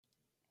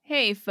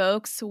Hey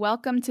folks,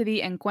 welcome to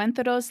the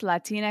Encuentros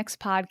Latinx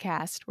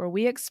podcast, where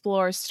we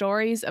explore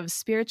stories of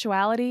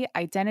spirituality,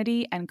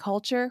 identity, and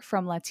culture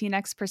from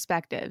Latinx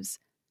perspectives.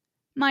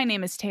 My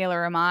name is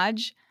Taylor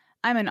Amaj.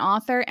 I'm an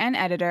author and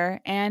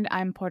editor, and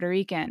I'm Puerto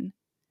Rican.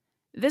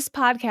 This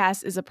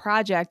podcast is a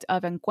project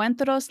of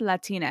Encuentros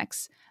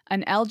Latinx,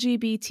 an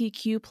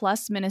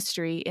LGBTQ+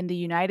 ministry in the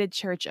United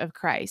Church of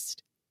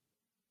Christ.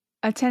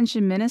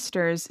 Attention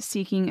ministers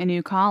seeking a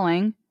new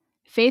calling.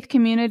 Faith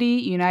Community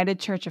United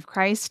Church of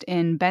Christ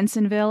in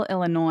Bensonville,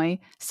 Illinois,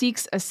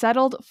 seeks a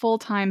settled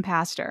full-time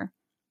pastor.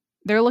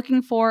 They're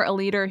looking for a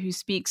leader who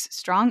speaks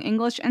strong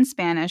English and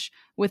Spanish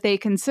with a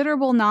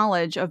considerable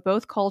knowledge of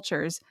both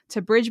cultures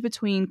to bridge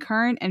between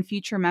current and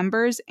future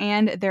members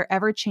and their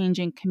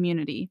ever-changing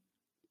community.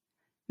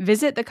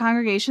 Visit the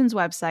congregation's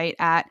website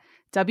at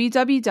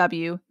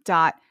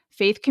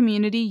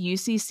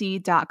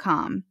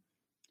www.faithcommunityucc.com.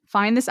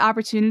 Find this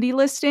opportunity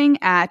listing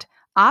at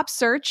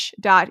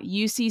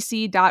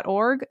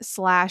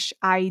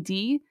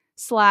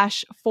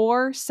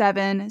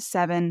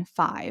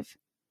opsearch.ucc.org/ID/4775.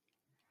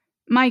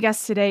 My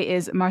guest today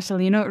is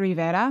Marcelino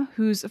Rivera,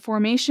 whose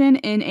formation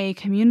in a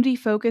community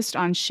focused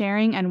on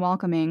sharing and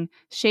welcoming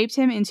shaped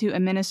him into a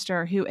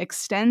minister who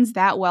extends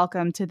that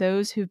welcome to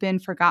those who've been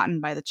forgotten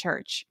by the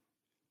church.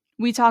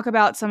 We talk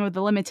about some of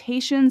the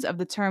limitations of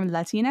the term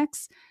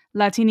Latinx,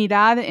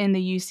 Latinidad in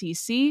the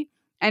UCC,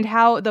 and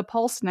how the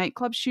Pulse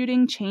nightclub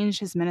shooting changed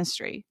his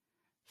ministry.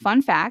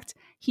 Fun fact,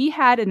 he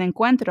had an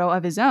encuentro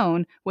of his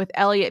own with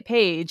Elliot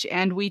Page,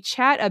 and we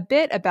chat a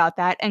bit about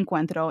that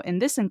encuentro in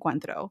this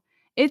encuentro.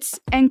 It's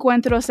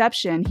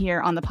Encuentroception here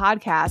on the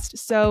podcast,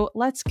 so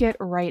let's get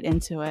right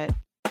into it.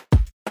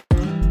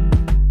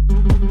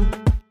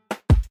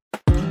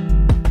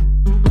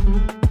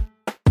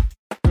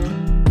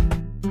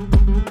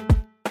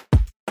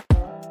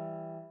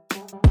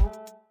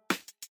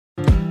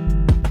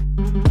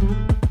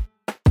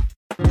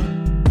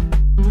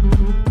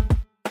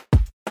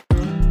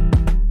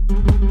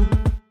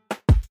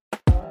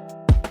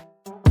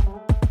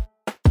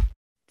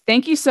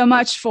 Thank you so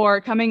much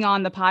for coming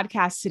on the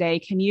podcast today.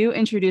 Can you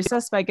introduce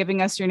us by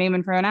giving us your name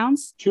and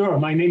pronouns? Sure.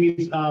 My name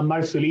is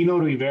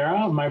Marcelino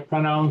Rivera. My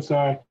pronouns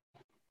are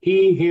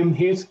he, him,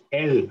 his,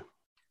 él.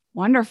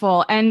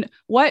 Wonderful. And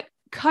what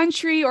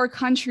country or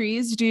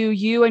countries do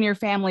you and your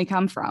family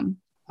come from?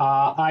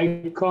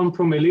 I come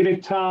from a little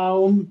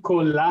town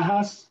called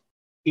Lajas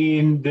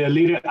in the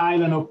little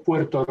island of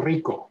Puerto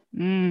Rico.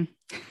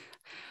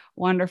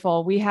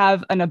 Wonderful. We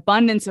have an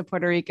abundance of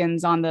Puerto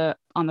Ricans on the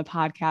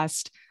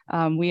podcast.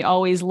 We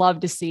always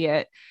love to see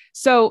it.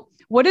 So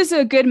what is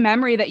a good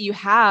memory that you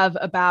have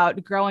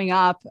about growing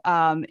up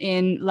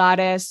in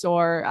Lares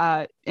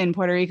or in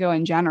Puerto Rico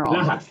in general?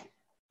 Lajas.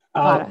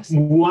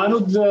 One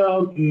of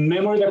the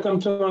memories that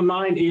comes to my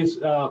mind is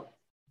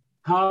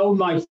how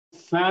my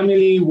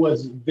family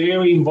was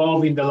very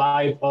involved in the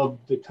life of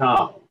the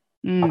town.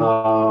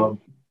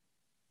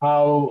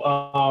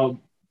 How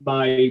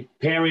my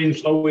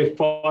parents always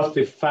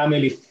fostered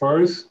family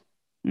first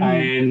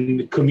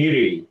and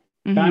community.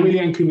 Family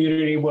and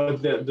community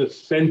was the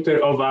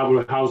center of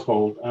our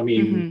household. I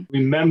mean,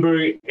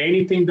 remember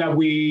anything that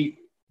we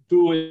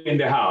do in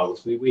the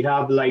house. We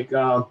have like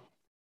a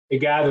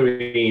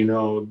gathering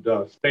or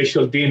the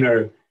special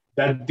dinner.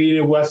 That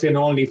dinner wasn't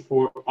only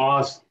for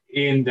us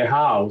in the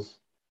house.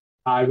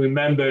 I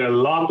remember a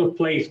lot of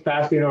plates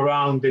passing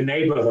around the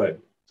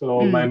neighborhood.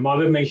 So my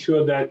mother made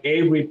sure that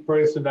every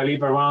person that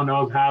live around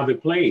us have a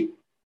plate.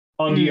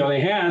 On the other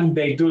hand,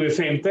 they do the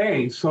same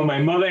thing. So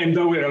my mother ended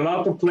up with a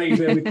lot of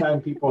plates every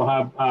time people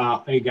have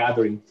a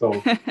gathering.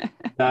 So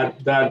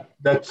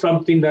that's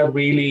something that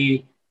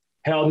really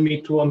helped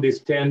me to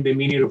understand the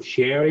meaning of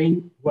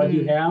sharing what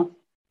you have.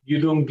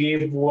 You don't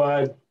give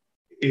what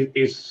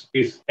is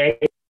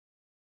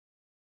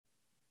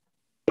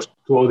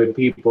to other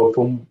people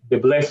from the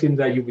blessings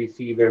that you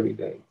receive every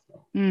day. So.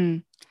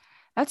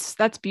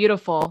 That's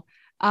beautiful.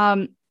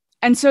 And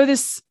so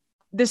this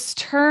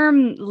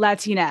term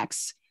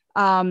Latinx,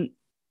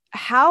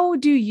 how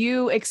do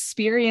you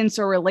experience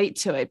or relate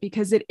to it?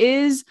 Because it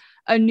is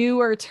a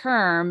newer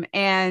term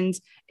and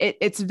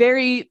it's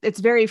very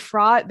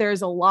fraught.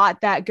 There's a lot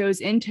that goes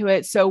into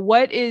it. So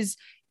what is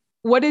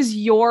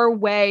your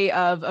way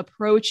of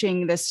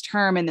approaching this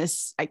term and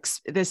this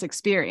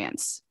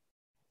experience?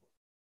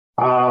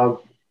 To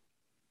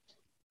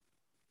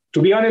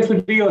be honest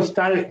with you, I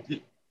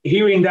started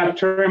hearing that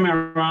term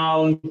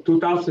around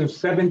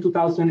 2007,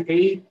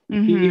 2008,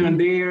 here and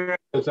there,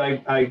 because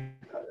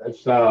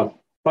as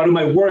part of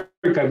my work,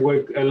 I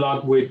work a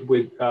lot with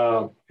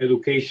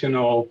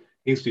educational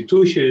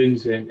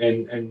institutions, and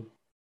it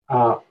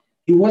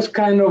was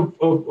kind of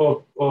a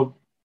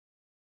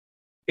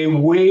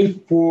way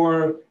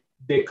for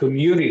the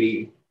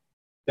community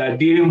that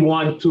didn't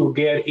want to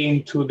get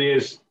into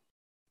this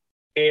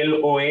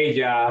él o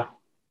ella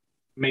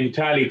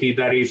mentality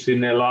that is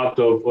in a lot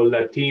of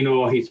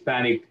Latino,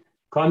 Hispanic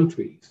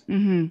countries.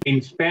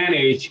 In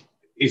Spanish,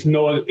 it's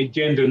no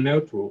gender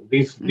neutral.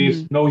 This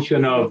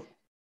notion of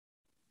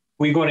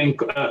we're going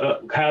to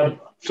have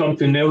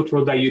something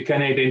neutral that you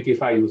can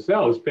identify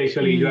yourself,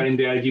 especially you are in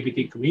the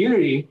LGBTQ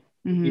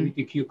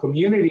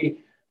community,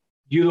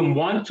 you don't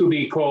want to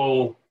be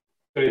called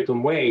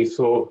certain way.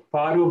 So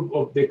part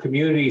of the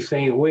community is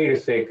saying, wait a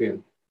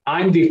second,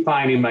 I'm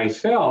defining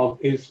myself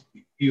is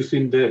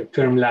using the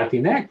term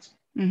Latinx.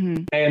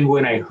 And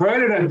when I heard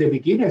it at the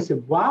beginning, I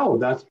said, wow,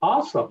 that's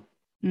awesome.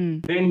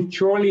 Then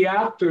shortly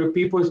after,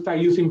 people start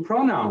using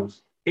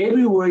pronouns.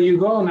 Everywhere you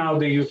go now,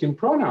 they're using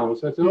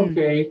pronouns. I said,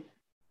 okay,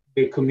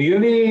 the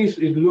community is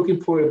looking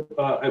for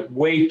a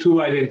way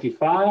to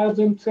identify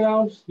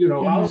themselves,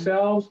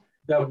 ourselves,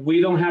 that we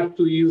don't have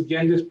to use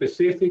gender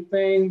specific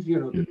things,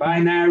 the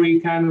binary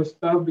kind of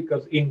stuff,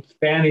 because in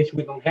Spanish,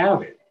 we don't have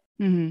it.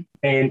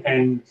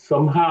 And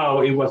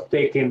somehow it was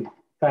taken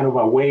kind of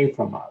away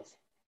from us.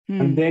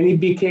 And then it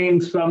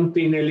became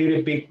something a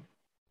little bit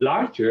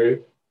larger.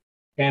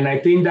 And I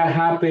think that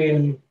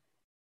happened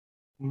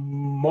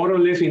more or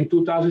less in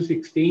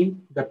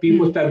 2016, that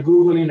people start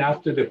Googling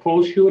after the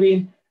Pulse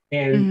shooting,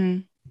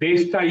 and they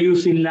start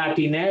using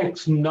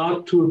Latinx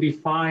not to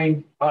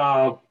define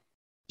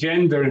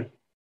gender,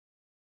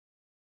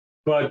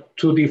 but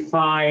to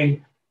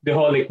define the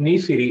whole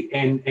ethnicity.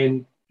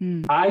 And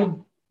I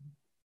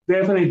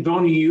definitely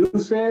don't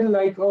use it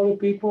like other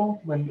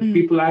people. When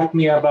people ask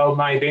me about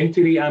my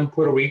identity, I'm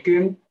Puerto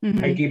Rican.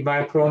 I give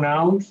my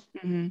pronouns.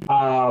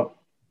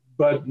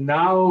 But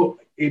now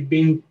it's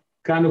been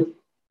kind of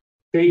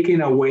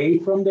taken away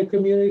from the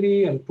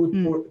community and put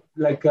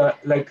like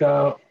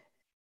a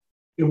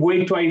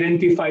way to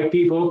identify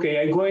people.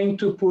 Okay, I'm going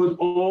to put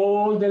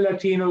all the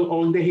Latinos,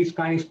 all the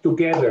Hispanics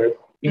together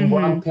in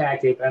one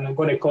packet, and I'm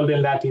going to call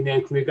them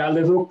Latinx,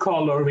 regardless of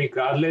color,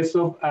 regardless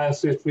of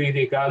ancestry,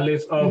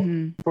 regardless of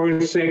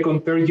first,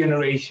 second, third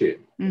generation.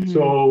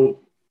 So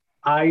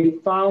I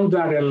found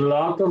that a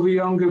lot of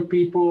younger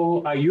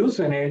people are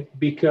using it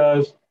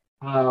because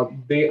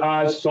they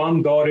are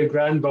son, daughter,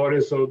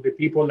 granddaughters of the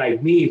people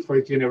like me,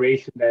 first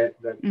generation that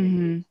came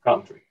to this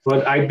country.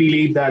 But I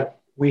believe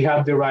that we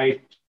have the right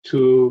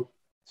to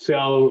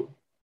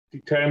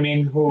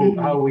self-determine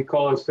how we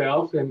call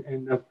ourselves,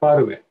 and that's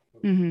part of it.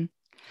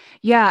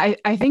 Yeah,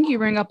 I think you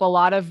bring up a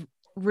lot of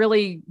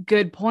really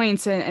good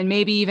points, and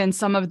maybe even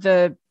some of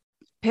the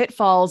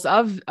pitfalls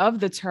of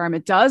the term.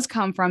 It does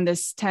come from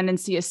this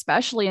tendency,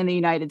 especially in the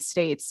United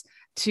States,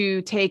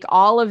 to take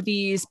all of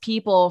these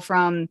people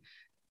from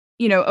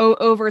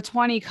over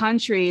 20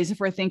 countries, if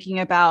we're thinking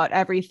about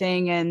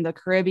everything in the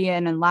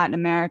Caribbean and Latin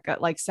America,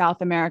 like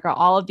South America,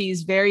 all of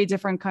these very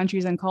different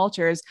countries and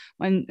cultures.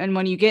 When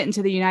you get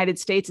into the United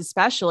States,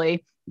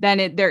 especially,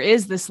 then there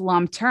is this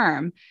lump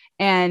term.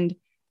 And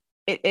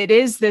it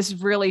is this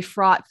really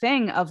fraught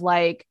thing of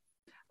like,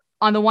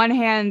 on the one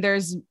hand,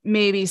 there's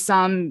maybe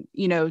some,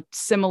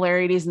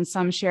 similarities and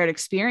some shared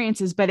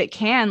experiences, but it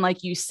can,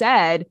 like you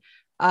said,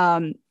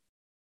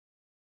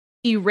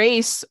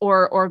 erase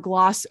or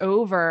gloss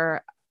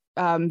over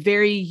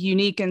very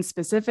unique and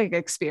specific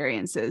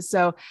experiences.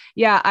 So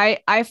yeah,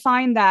 I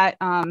find that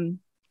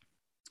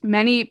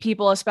many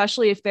people,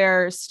 especially if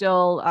they're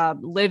still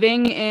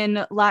living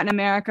in Latin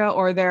America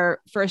or they're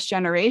first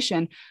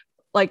generation,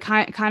 like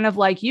kind of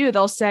like you,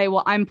 they'll say,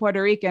 well, I'm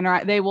Puerto Rican,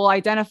 or they will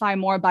identify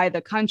more by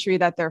the country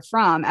that they're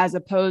from, as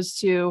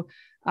opposed to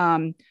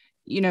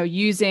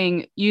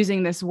using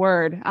this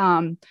word.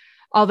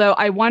 Although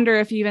I wonder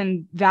if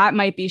even that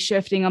might be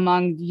shifting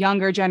among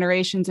younger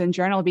generations in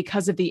general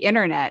because of the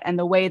internet and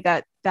the way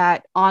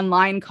that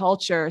online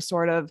culture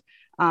sort of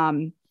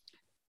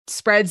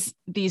spreads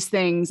these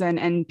things,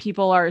 and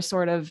people are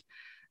sort of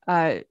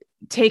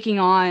taking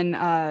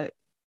on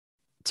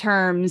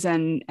terms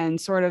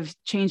and sort of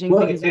changing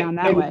things around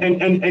that way.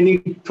 And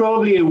it's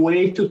probably a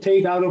way to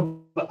take out of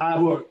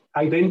our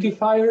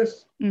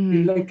identifiers,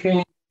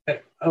 like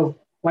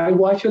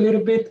whitewash a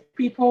little bit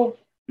people,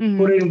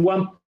 put it in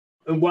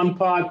one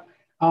part.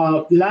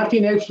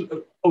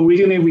 Latinx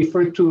originally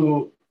referred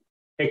to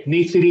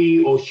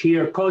ethnicity or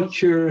shared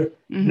culture.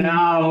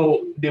 Now,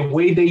 the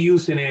way they're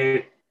using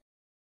it,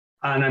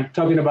 and I'm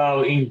talking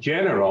about in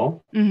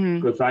general,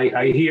 because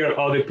I hear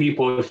other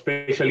people,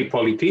 especially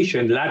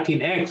politicians,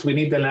 Latinx, we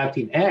need the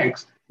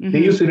Latinx. They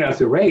use it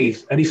as a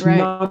race, and it's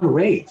not a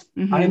race.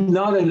 I'm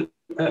not a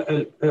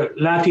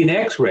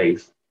Latinx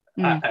race.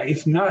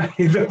 It's not,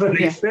 it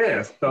doesn't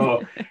exist.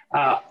 So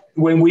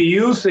when we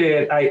use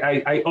it,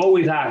 I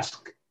always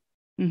ask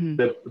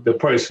the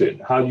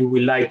person, how you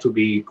would like to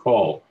be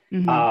called.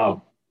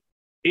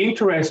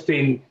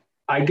 Interesting,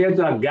 I guess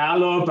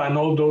Gallup and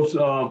all those,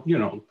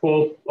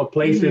 poll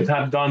places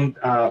have done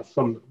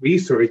some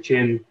research,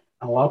 and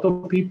a lot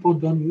of people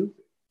don't use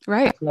it.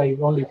 Right. It's like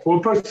only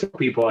 4% of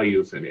people are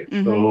using it.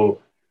 So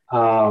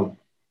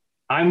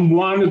I'm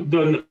one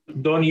that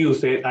don't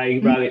use it. I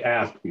rather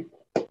ask people,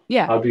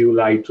 how do you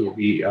like to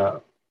be?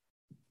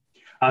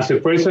 As a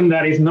person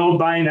that is no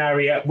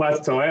binary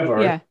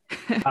whatsoever,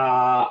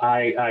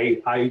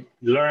 I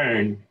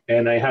learn,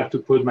 and I have to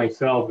put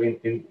myself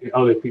in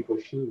other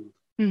people's shoes.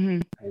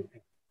 And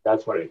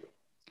that's what I do.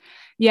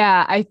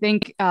 Yeah, I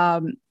think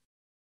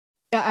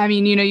I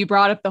mean, you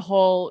brought up the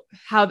whole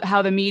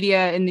how the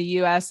media in the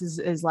US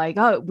is like,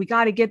 oh, we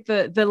got to get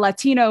the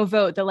Latino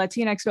vote, the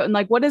Latinx vote. And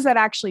like, what does that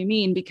actually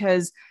mean?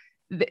 Because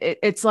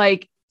it's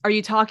like, are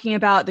you talking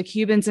about the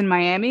Cubans in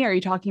Miami? Are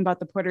you talking about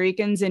the Puerto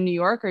Ricans in New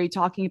York? Are you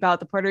talking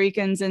about the Puerto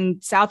Ricans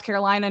in South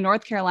Carolina,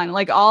 North Carolina?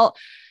 Like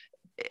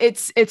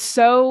it's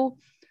so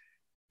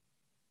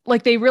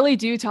like they really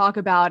do talk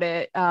about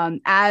it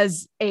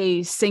as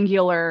a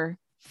singular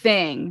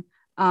thing.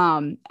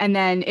 And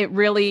then it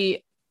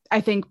really,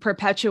 I think,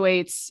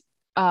 perpetuates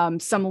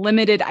some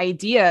limited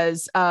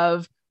ideas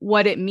of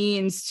what it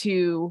means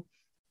to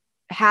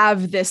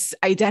have this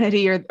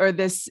identity or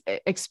this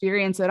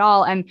experience at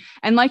all. And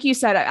like you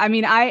said, I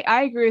mean,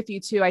 I agree with you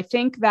too. I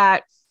think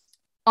that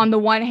on the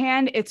one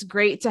hand, it's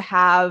great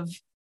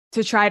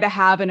to try to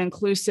have an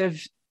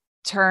inclusive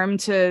term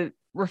to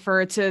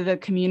refer to the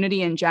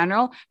community in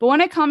general. But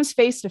when it comes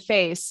face to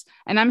face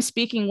and I'm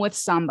speaking with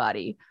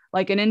somebody,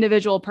 like an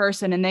individual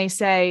person, and they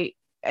say,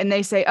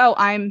 oh,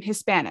 I'm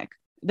Hispanic,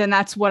 then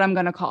that's what I'm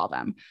going to call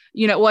them.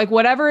 Like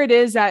whatever it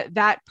is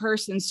that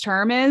person's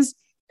term is,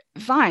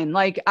 fine.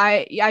 Like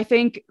I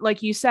think,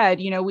 like you said,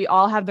 we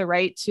all have the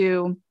right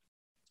to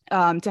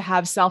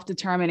have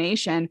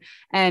self-determination,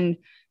 and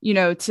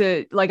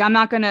to like, I'm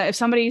not gonna, if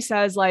somebody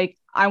says like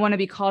I want to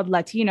be called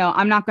Latino,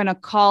 I'm not going to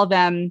call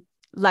them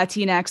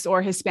Latinx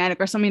or Hispanic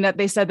or something that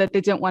they said that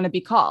they didn't want to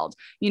be called,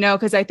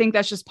 because I think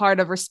that's just part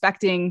of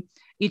respecting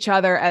each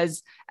other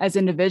as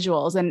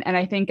individuals. And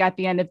I think at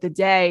the end of the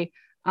day,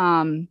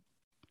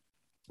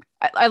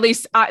 at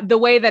least the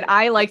way that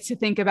I like to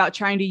think about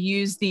trying to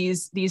use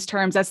these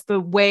terms, that's the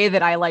way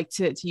that I like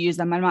to use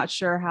them. I'm not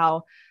sure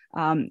how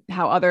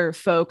other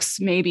folks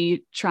may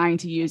be trying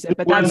to use it,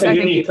 but that's, I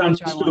think, it comes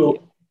to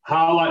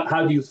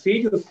how do you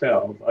see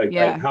yourself, like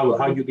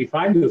how you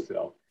define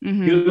yourself.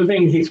 Mm-hmm. The other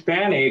thing,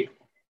 Hispanic,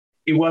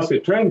 it was a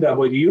term that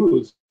was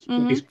used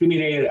mm-hmm. to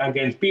discriminate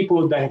against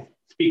people that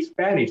speak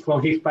Spanish,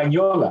 from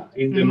Hispaniola,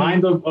 in mm-hmm. the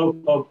mind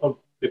of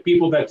the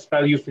people that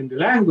start using the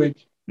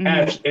language, mm-hmm.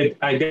 as it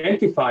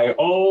identify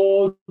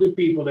all the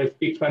people that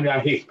speak Spanish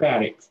are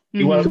Hispanics. Mm-hmm.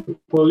 It was a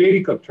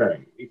political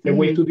term. It's a mm-hmm.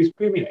 way to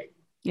discriminate.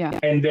 Yeah.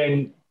 And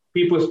then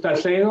people start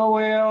saying, oh,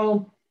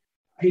 well,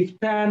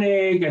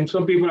 Hispanic, and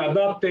some people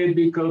adopted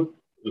because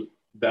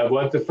that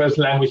was the first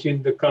language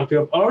in the country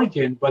of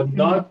origin, but mm-hmm.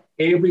 not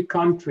every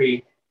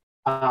country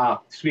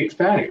speaks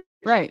Spanish.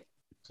 Right.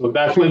 So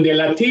that's when the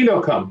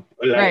Latino come.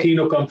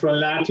 Latino come from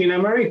Latin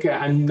America,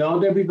 and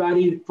not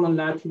everybody from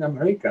Latin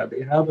America.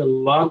 They have a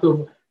lot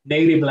of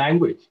native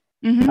language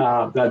mm-hmm.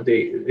 That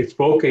they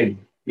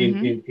spoken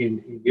mm-hmm.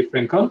 in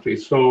different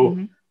countries. So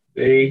mm-hmm.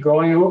 they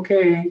going,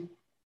 okay,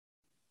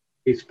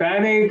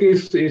 Hispanic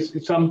is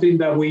something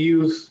that we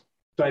use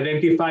to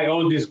identify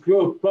all these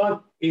groups,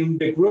 but in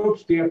the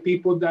groups, there are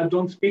people that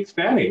don't speak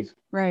Spanish.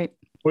 Right.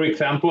 For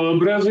example,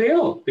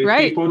 Brazil, they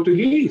speak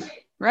Portuguese.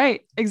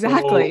 Right,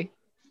 exactly. So,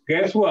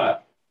 guess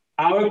what?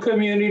 Our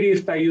community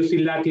start using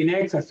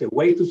Latinx as a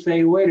way to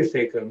say, wait a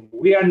second,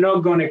 we are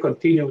not going to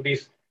continue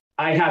this.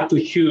 I have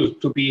to choose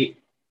to be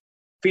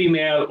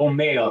female or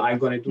male. I'm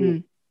going to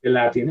do the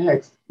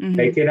Latinx, mm-hmm.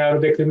 take it out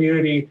of the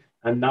community,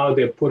 and now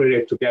they're putting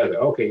it together.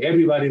 Okay,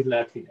 everybody's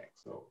Latinx.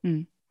 So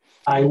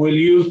I will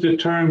use the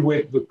term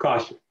with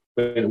caution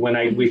when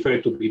I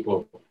refer to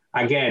people.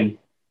 Again,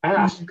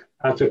 ask.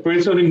 As a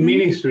person in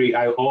ministry,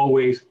 I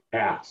always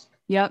ask.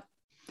 Yep.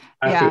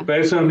 As a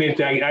person,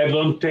 I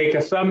don't take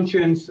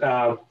assumptions,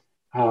 and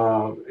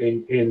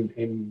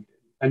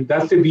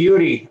that's the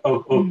beauty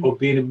of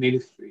being in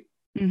ministry.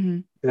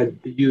 Mm-hmm. That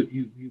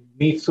you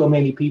meet so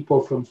many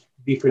people from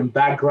different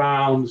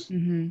backgrounds,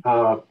 mm-hmm.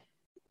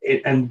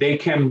 And they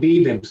can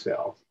be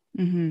themselves.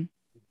 Mm-hmm.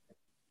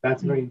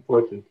 That's very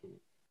important to me.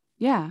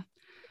 Yeah.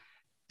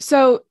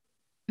 So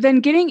then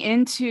getting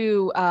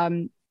into,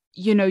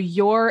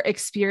 your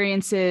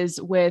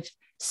experiences with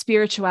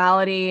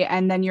spirituality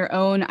and then your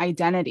own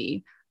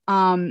identity.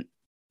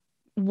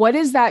 What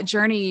is that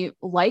journey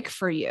like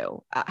for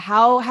you?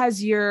 How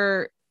has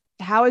your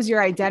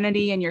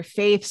identity and your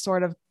faith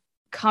sort of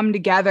come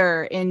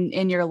together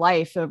in your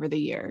life over the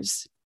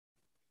years?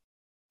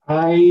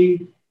 I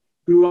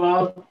grew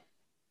up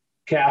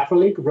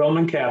Catholic,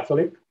 Roman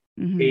Catholic,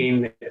 mm-hmm.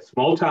 in a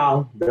small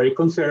town, very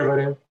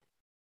conservative.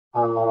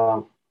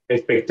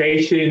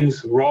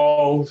 Expectations,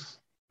 roles.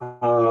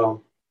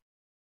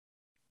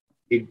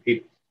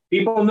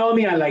 People know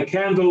me. I like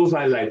candles.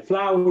 I like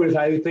flowers.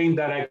 I think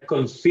that I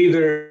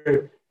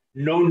consider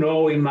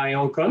no in my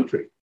own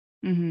country.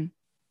 Mm-hmm.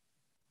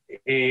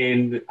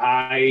 And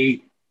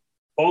I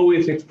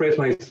always express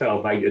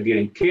myself. I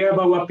didn't care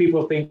about what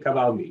people think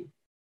about me.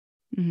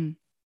 Mm-hmm.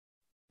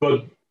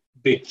 But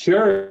the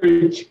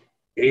church,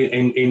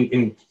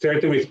 in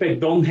certain respect,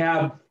 don't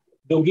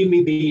give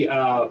me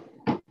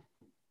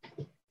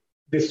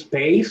the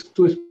space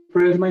to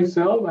express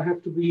myself. I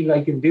have to be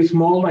like in this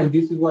moment.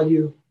 This is what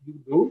you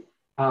do.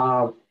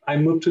 I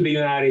moved to the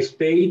United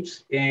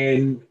States,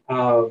 and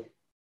I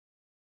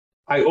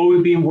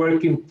always been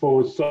working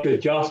for social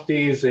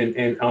justice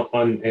and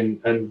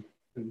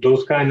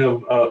those kind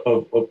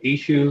of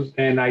issues.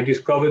 And I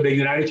discovered the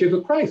United Church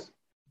of Christ.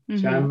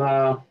 So I'm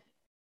a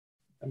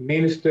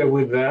minister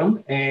with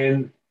them,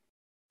 and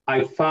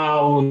I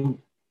found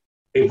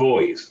a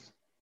voice.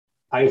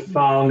 I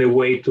found a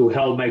way to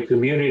help my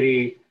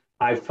community.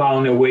 I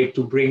found a way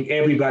to bring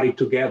everybody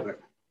together.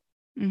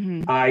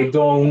 I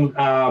don't,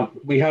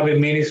 we have a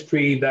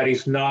ministry that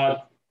is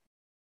not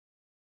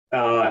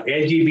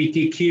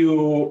LGBTQ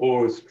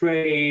or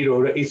straight,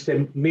 or it's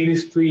a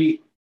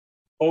ministry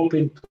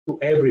open to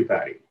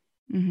everybody.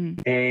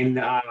 And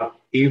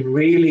it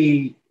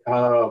really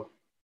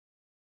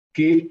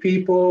gives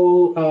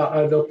people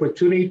the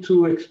opportunity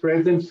to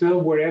express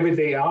themselves wherever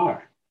they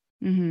are.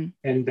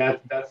 And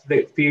that's the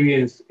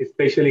experience,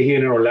 especially here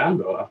in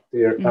Orlando.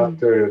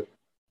 After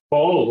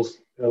Pulse,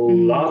 a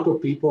lot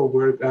of people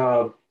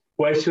were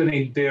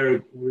questioning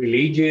their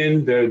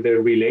religion,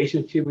 their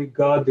relationship with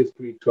God, their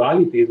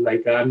spirituality.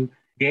 Like, I'm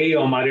gay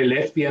or I'm a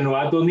lesbian, or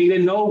I don't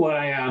even know what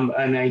I am.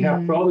 And I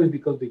have problems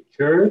because the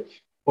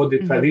church or the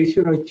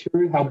traditional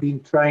church have been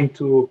trying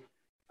to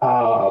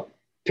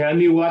tell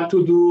me what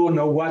to do, or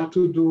know what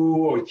to do,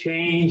 or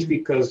change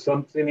because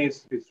something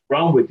is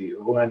wrong with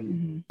you.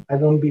 And I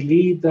don't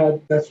believe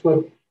that that's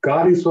what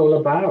God is all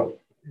about.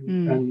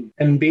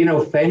 And being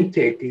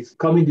authentic is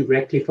coming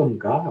directly from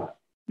God.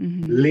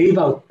 Live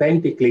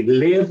authentically.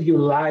 Live your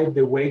life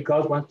the way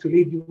God wants to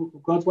live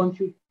you. God wants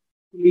you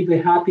to live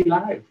a happy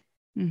life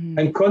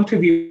and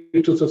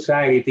contribute to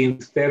society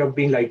instead of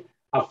being like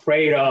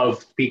afraid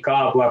of speak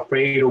up, or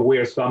afraid to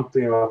wear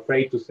something, or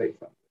afraid to say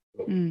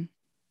something.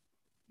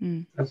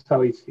 So that's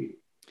how I see it.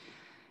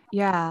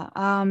 Yeah.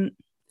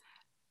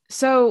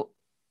 So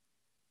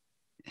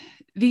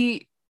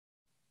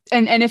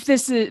and if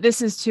this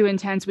is too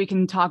intense, we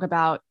can talk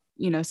about,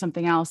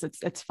 something else.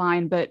 It's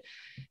fine. But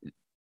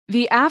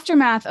the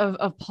aftermath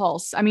of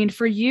Pulse, I mean,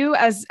 for you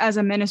as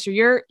a minister,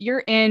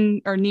 you're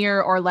in or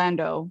near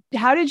Orlando.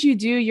 How did you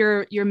do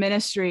your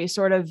ministry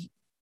sort of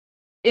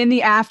in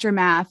the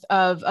aftermath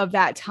of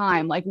that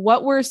time? Like,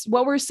 what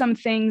were some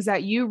things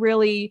that you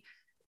really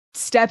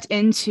stepped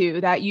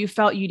into that you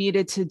felt you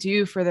needed to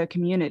do for the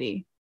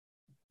community?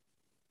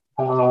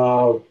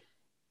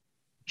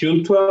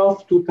 June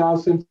 12th,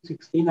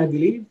 2016, I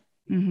believe,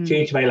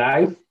 changed my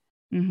life,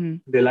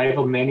 the life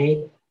of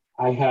many.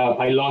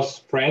 I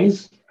lost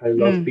friends. I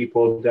lost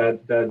people that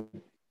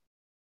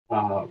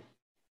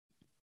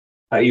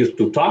I used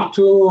to talk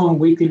to on a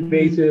weekly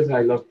basis.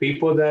 I lost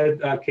people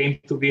that came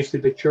to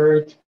visit the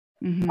church.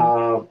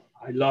 I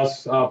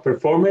lost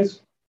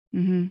performers,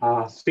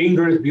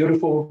 singers,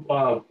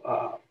 beautiful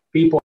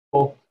people.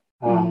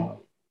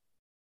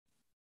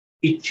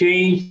 It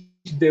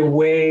changed the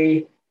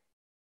way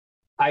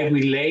I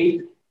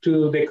relate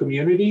to the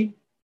community.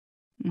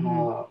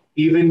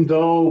 Even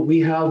though we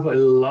have a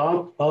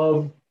lot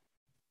of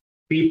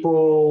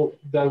people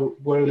that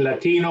were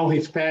Latino,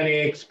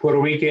 Hispanics, Puerto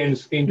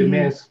Ricans in the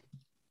midst,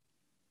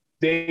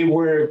 they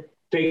were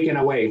taken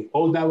away.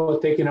 All that was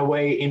taken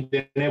away in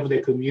the name of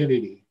the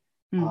community.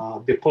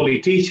 The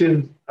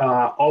politicians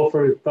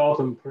offered thoughts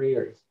and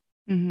prayers.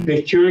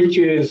 The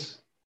churches,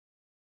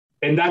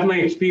 and that's my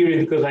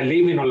experience because I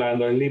live in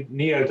Orlando. I live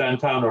near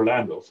downtown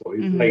Orlando. So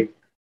it's like,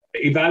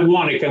 if I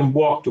want, I can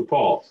walk to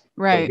Paul's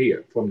from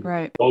here, from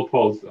Old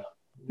Paul's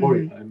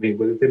Memorial. I mean,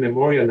 but it's a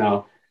memorial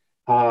now.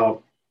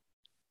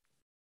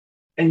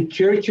 And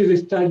churches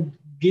start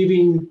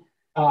giving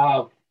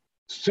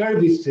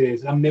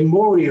services and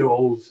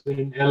memorials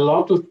and a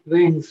lot of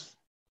things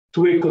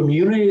to a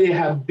community that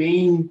have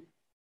been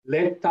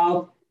left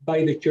out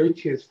by the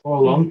churches for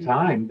a long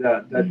time.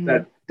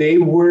 That they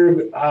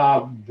were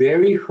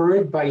very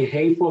hurt by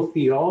hateful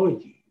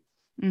theology.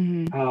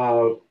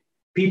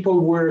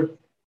 People were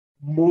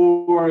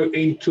more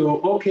into,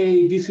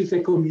 okay, this is a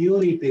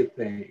community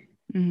thing,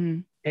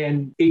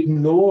 and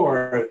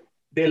ignore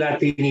the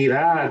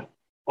Latinidad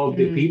of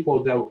the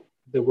people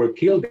that were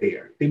killed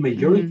there. The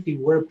majority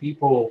were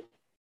people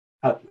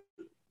that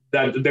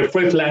their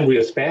first language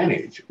is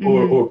Spanish,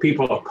 or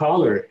people of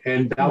color,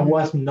 and that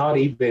was not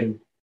even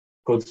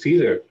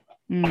considered.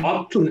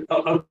 Up to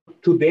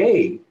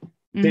today,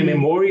 the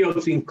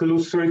memorials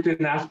include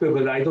certain aspects,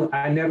 but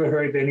I never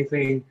heard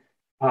anything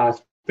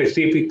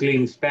specifically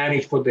in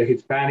Spanish for the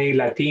Hispanic,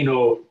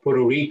 Latino,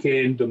 Puerto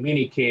Rican,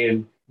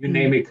 Dominican, you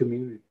name it,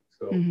 community.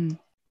 So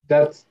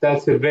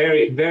that's a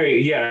very,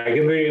 very, I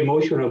get very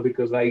emotional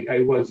because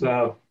I was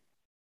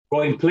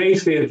going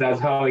places. That's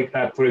how,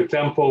 for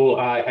example,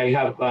 I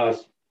have a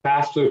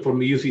pastor from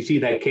the UCC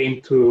that came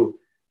to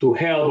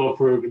help, or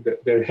for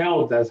their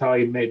help. That's how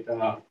I met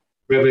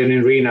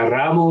Reverend Rina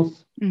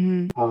Ramos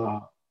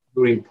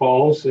during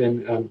Pulse,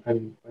 and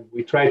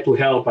we tried to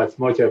help as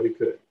much as we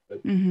could.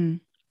 But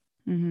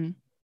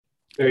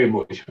very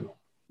emotional.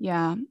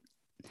 Yeah.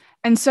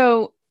 And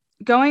so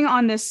going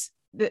on this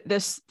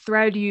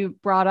thread you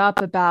brought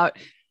up about,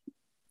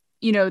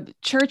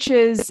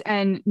 churches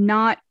and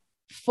not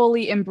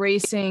fully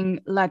embracing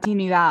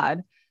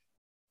Latinidad,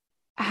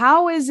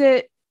 how is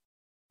it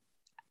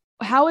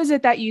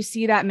that you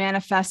see that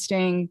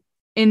manifesting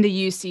in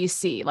the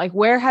UCC? Like,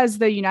 where has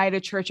the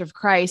United Church of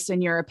Christ,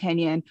 in your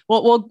opinion?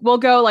 Well, we'll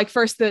go like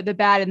first the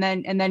bad, and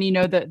then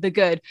the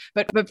good.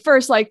 But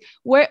first, like,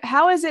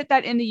 how is it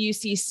that in the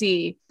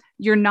UCC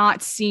you're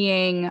not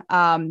seeing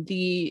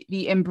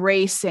the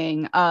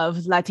embracing of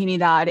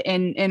Latinidad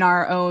in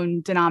our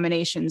own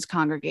denominations,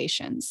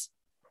 congregations?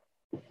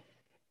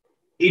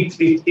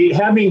 It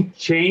has been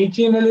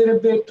changing a little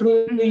bit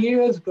through the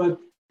years, but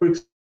for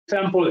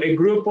example, a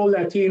group of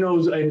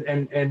Latinos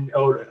and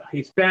or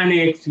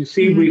Hispanics, you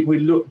see,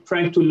 we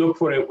trying to look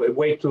for a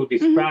way to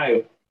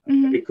describe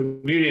a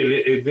community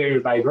is very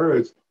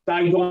diverse.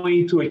 By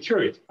going to a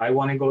church, I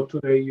want to go to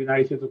the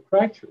United States of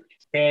Christ Church,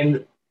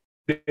 and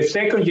the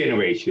second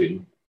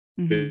generation,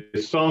 the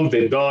sons,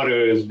 the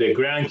daughters, the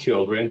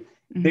grandchildren,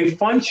 they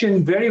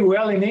function very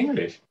well in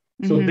English.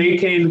 So they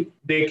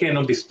can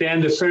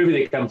understand the service,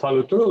 they can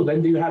follow through.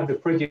 Then you have the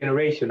first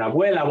generation.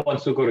 Abuela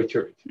wants to go to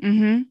church.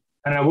 And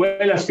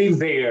Abuela sits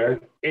there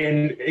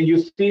and you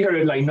see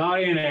her like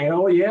nodding and,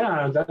 oh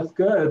yeah, that's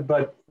good.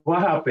 But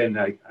what happened?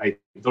 I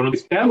don't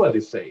understand what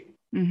they say.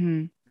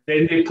 Then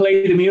they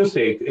play the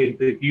music.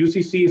 The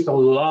UCC is a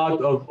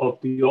lot of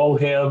the old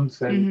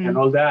hymns and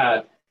all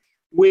that,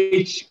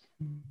 which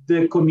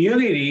our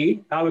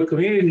community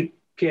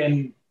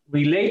can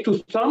relate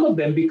to some of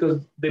them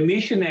because the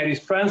missionaries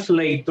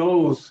translate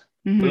those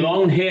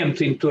long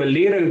hymns into a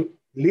little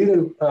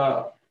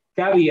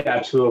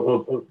caveats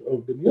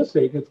of the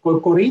music. It's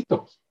called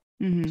corritos.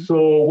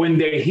 So when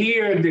they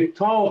hear the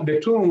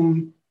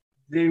tune,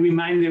 they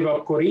remind them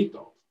of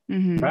corritos,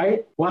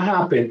 right? What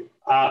happened?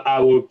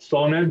 Our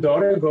son and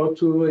daughter go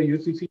to a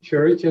UCC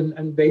church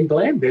and they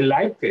blend. They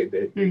like it.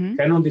 They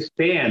can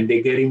understand.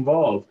 They get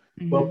involved.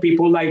 Well,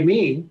 people like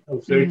me of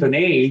a certain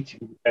age,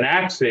 an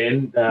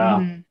accent,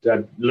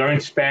 that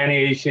learned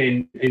Spanish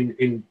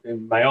in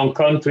my own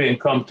country and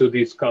come to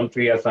this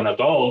country as an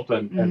adult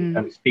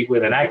and speak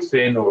with an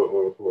accent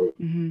or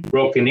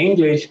broken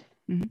English,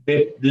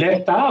 they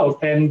left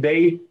out and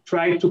they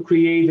tried to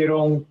create their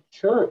own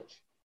church.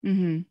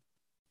 And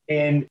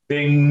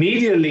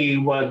immediately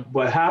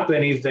what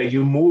happened is that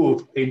you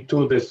move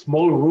into the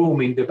small room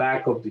in the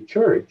back of the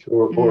church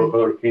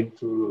or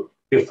into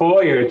the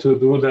foyer to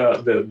do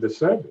the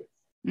service.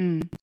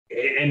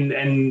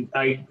 And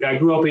I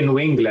grew up in New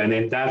England,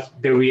 and that's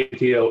the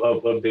reality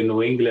of the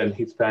New England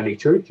Hispanic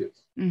churches.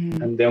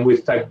 And then we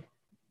start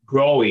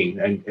growing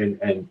and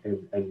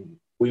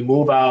we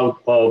move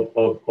out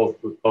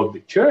of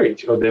the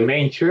church or the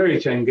main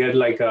church and get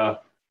like a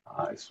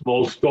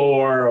small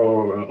store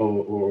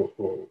or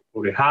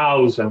a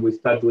house, and we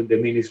start doing the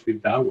ministry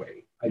that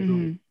way.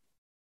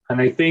 And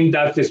I think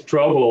that's the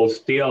struggle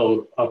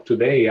still up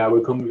today.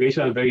 Our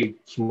congregation is very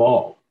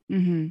small.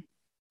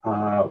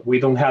 We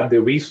don't have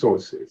the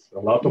resources. A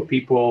lot of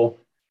people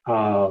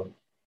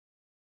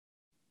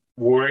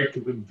work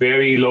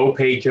very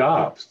low-paid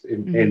jobs,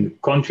 and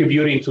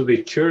contributing to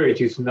the church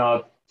is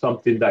not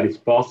something that is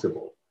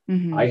possible.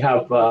 I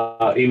have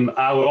in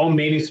our own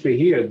ministry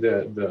here,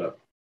 the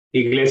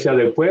Iglesia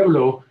del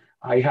Pueblo,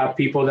 I have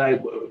people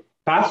that,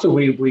 Pastor,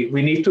 we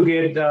need to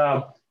get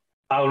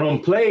our own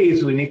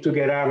place. We need to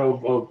get out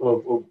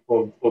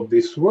of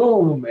this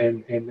room.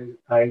 And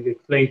I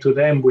explain to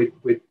them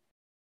with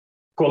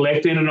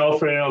collecting an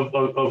offering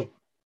of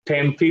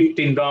 $10,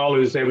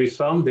 $15 every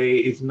Sunday,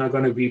 it's not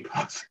going to be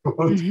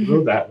possible to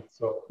do that.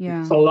 So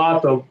it's a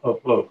lot of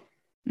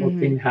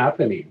things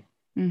happening.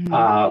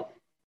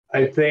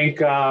 I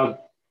think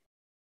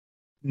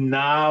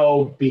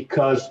now,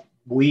 because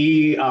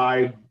we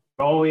are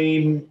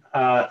growing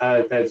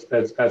as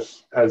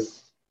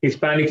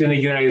Hispanics in the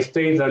United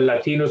States, as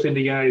Latinos in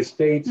the United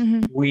States,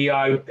 we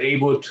are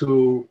able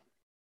to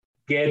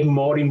get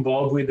more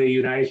involved with the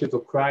United States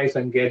of Christ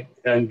and get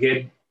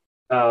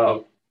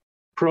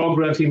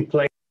programs in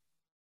place,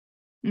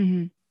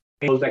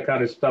 all that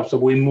kind of stuff. So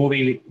we're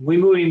moving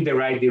in the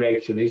right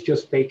direction. It's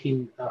just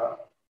taking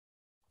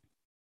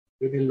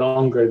really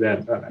longer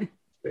than I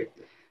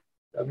expected.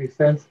 That makes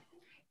sense?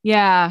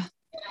 Yeah.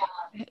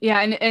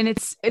 And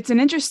it's an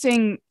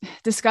interesting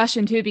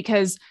discussion too,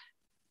 because,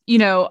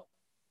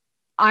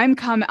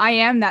 I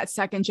am that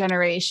second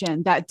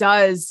generation that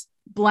does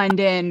blend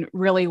in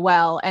really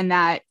well, and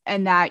that,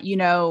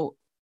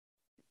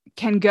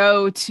 can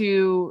go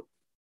to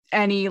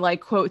any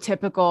like quote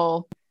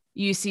typical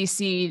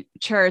UCC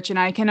church, and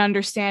I can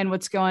understand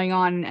what's going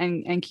on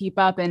and keep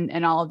up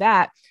and all of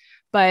that.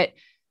 But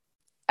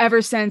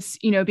ever since,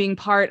 being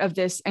part of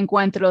this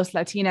Encuentros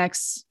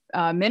Latinx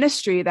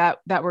ministry that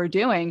we're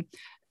doing,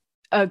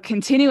 a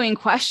continuing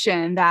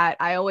question that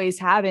I always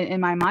have in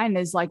my mind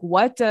is like,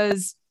 what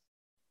does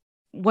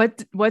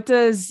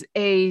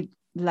a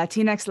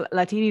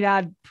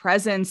Latinidad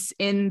presence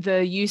in the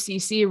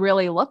UCC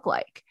really look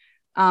like?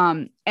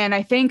 And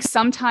I think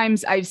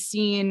sometimes I've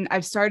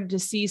started to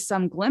see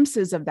some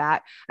glimpses of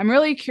that. I'm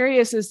really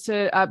curious as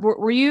to,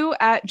 were you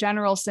at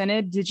General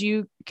Synod? Did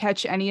you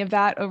catch any of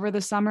that over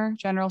the summer,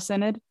 General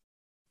Synod?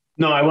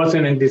 No, I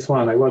wasn't in this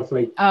one. I was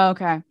like... Oh,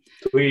 okay.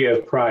 2 years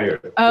prior.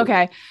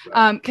 Okay.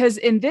 Because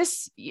in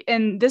this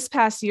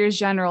past year's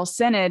General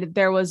Synod,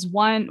 there was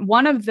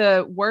one of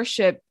the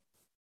worship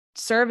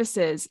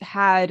services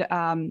had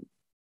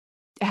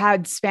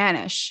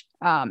Spanish.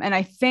 And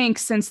I think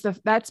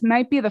that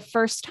might be the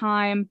first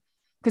time,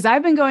 because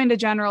I've been going to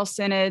General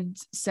Synod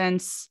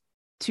since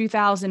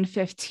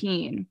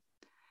 2015.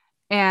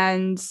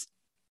 And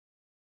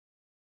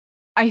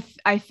I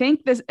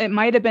think it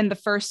might have been the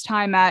first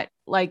time at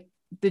like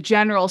the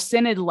General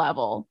Synod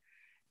level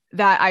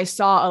that I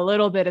saw a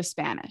little bit of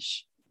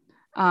Spanish.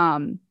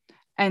 And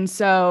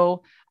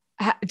so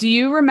do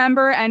you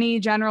remember any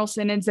General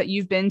Synods that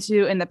you've been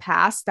to in the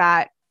past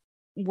that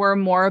were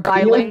more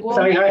bilingual?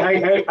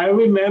 Yes, I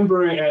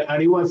remember, and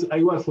I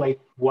was like,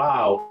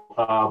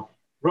 wow,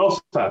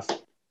 Rosas,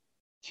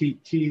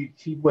 she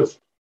was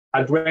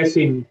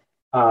addressing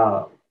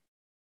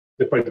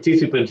the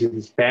participants in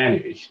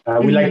Spanish.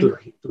 We like to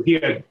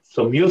hear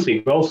some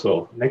music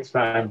also. Next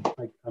time,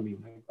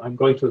 I'm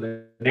going to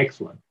the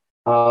next one.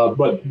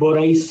 But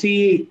I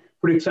see,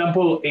 for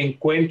example,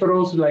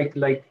 encuentros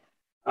like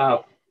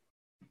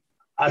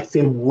as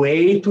a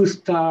way to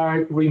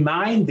start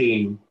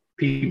reminding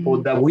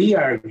people that we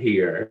are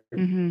here,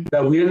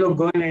 that we are not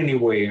going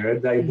anywhere,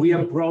 that we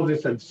are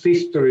brothers and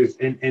sisters,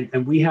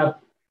 and we have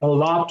a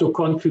lot to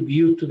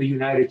contribute to the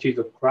United States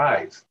of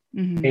Christ.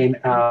 And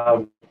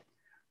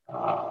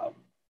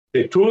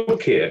the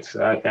toolkits,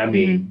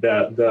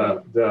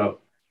 the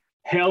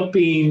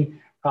helping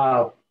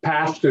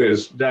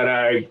pastors that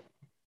are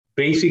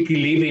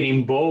basically living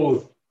in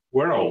both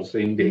worlds,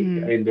 in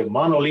the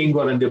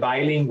monolingual and the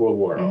bilingual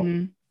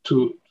world,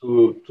 to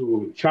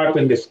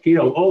sharpen the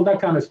skill. All that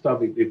kind of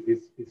stuff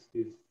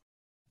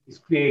is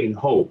creating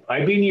hope.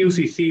 I've been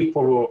UCC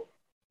for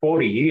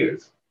 40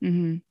 years,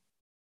 and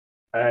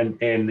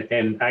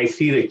I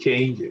see the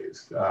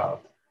changes.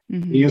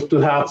 We used to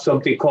have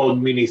something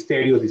called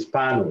Ministerios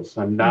Hispanos,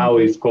 and now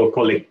it's called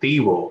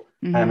Colectivo,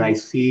 and I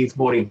see it's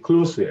more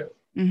inclusive.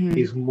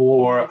 It's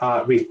more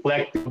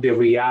reflective of the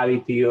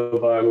reality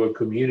of our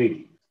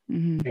community.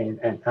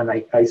 And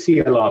I see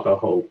a lot of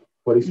hope,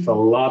 but it's a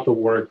lot of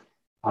work.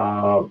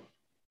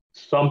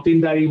 Something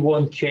that it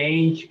won't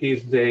change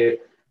is the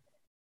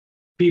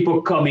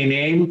people coming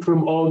in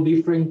from all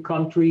different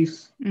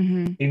countries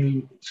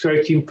in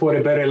searching for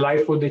a better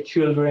life for the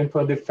children,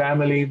 for the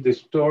family, the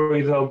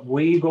stories of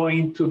we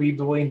going to be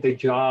doing the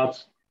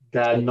jobs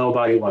that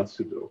nobody wants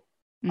to do.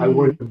 I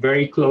work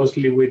very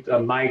closely with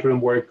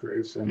migrant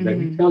workers, and let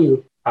me tell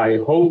you, I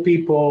hope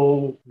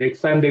people,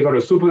 next time they go to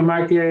a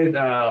supermarket,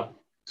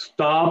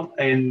 stop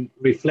and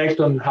reflect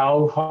on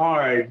how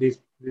hard these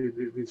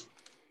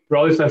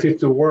brothers and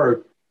sisters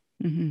work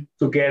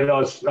to get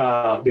us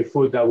the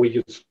food that we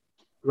just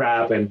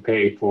grab and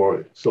pay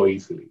for so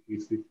easily.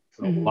 It's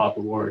a lot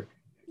of work.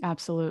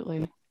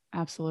 Absolutely.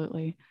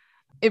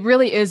 It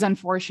really is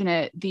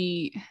unfortunate,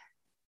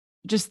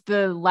 just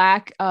the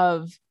lack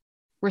of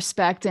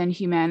respect and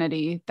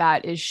humanity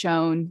that is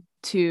shown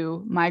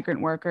to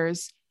migrant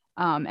workers,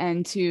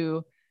 and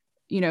to,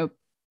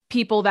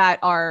 people that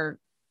are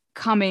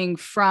coming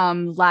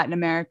from Latin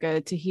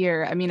America to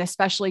here. I mean,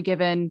 especially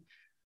given,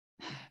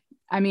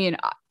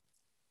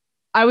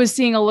 I was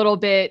seeing a little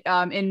bit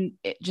in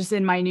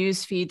my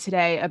news feed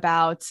today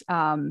about,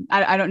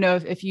 I don't know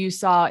if you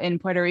saw in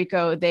Puerto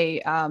Rico,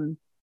 they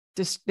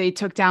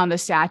took down the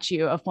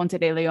statue of Ponce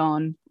de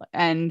Leon,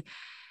 and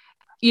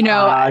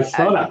I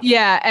saw that.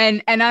 Yeah.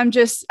 And I'm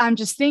just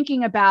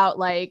thinking about,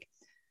 like,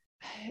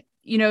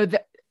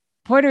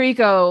 Puerto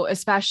Rico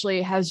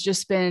especially has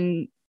just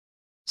been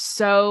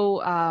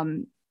so,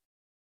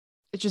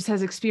 it just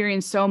has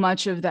experienced so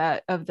much of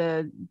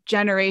the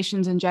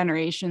generations and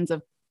generations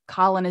of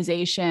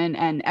colonization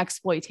and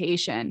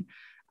exploitation.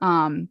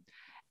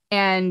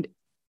 And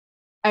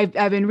I've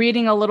been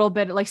reading a little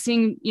bit, like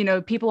seeing,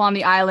 people on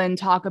the island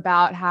talk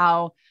about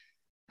how,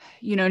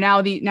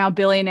 now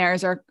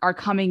billionaires are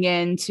coming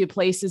in to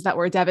places that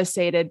were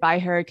devastated by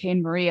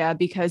Hurricane Maria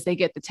because they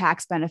get the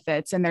tax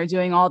benefits, and they're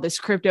doing all this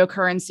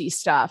cryptocurrency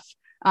stuff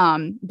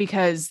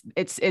because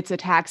it's a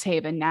tax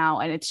haven now.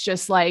 And it's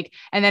just like,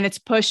 and then it's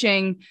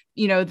pushing,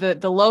 the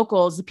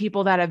locals, the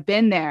people that have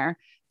been there,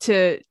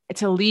 to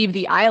leave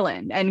the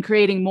island, and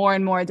creating more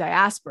and more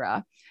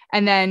diaspora.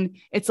 And then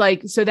it's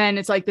like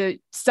the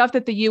stuff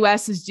that the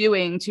US is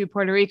doing to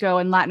Puerto Rico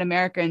and Latin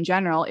America in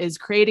general is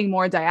creating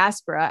more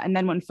diaspora. And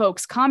then when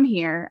folks come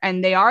here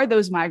and they are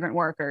those migrant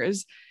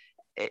workers,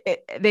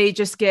 they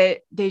just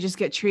get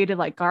treated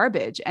like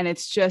garbage. And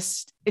it's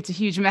a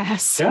huge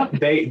mess. Yeah,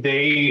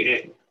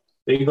 they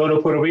go to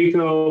Puerto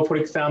Rico, for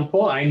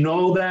example. I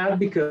know that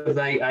because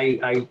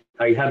I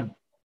have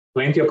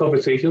plenty of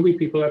conversations with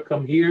people that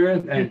come here,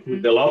 and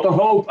with a lot of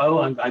hope.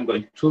 Oh, I'm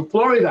going to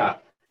Florida.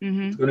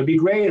 It's going to be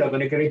great. I'm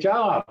going to get a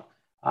job.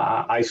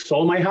 I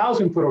sold my house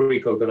in Puerto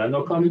Rico because I'm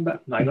not coming back.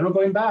 I'm not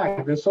going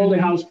back. They sold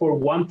the house for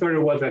 1/3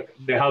 of what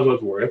the house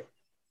was worth.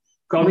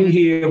 Coming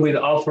here with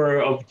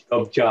offer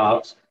of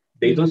jobs.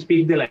 They don't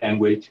speak the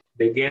language.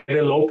 They get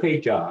a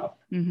low-paid job.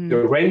 The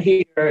rent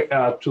here,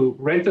 to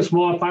rent a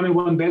small apartment,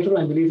 1 bedroom,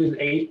 I believe is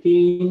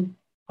 $1,800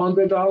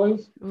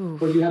 $100,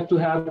 but you have to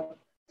have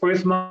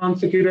first month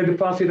security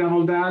deposit and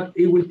all that.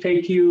 It will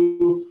take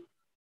you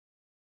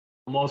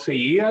almost a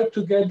year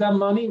to get that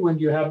money when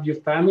you have your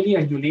family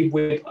and you live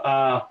with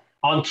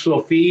Aunt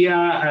Sophia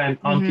and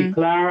Auntie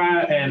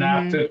Clara. And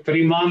after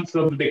 3 months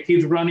of the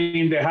kids running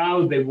in the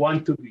house, they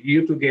want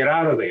you to get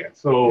out of there.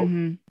 So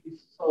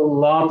it's a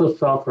lot of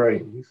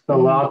suffering. It's a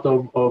lot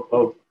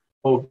of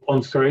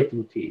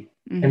uncertainty.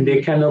 And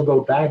they cannot go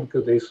back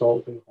because they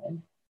sold their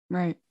home.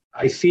 Right.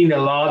 I've seen a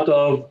lot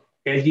of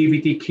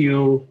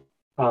LGBTQ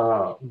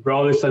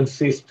brothers and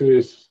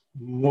sisters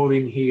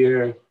moving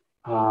here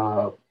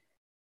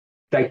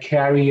that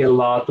carry a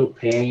lot of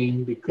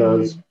pain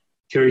because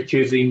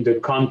churches in the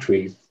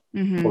countries,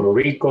 Puerto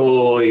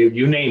Rico,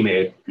 you name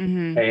it,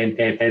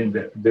 and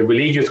the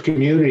religious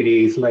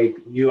community is like,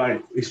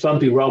 is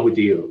something wrong with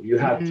you. You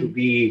have to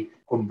be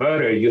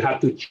converted. You have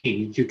to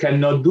change. You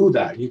cannot do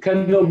that. You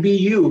cannot be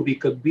you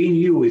because being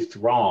you is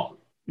wrong.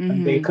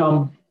 And they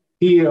come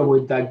here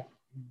with that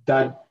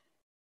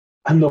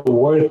I'm not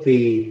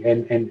worthy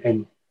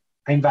and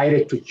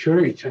invited to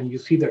church, and you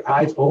see their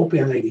eyes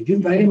open like, you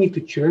invited me to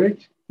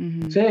church?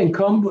 Saying,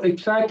 come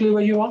exactly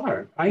where you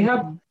are. I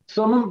have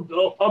some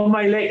of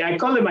my I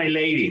call them my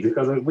ladies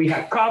because we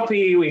have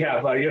coffee, we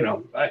have, I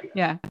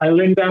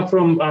learned that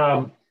from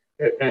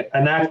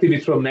an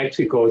activist from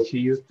Mexico. She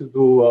used to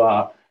do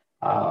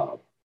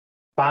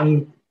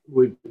pan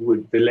with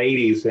the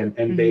ladies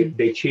and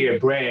they share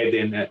bread.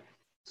 And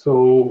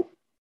so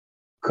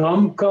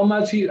come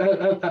as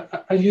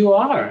you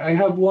are. I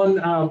have one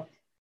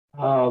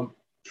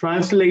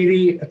trans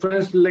lady,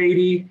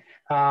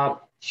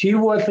 she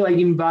was like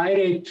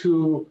invited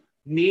to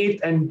knit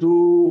and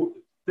do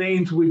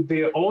things with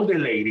the older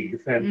ladies.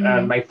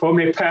 And my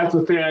former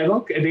pastor said,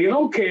 they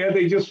don't care.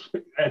 They just,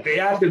 they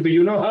asked her, do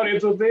you know how to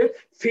do this?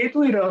 Sit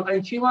with us.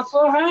 And she was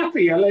so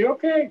happy. I'm like,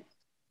 okay.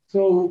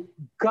 So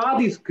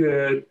God is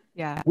good.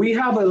 Yeah. We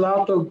have a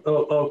lot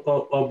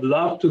of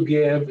love to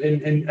give,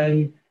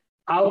 and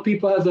our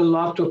people has a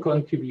lot to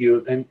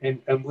contribute,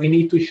 and we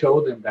need to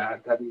show them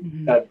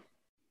that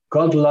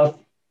God loves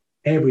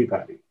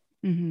everybody.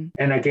 And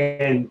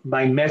again,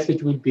 my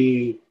message would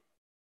be,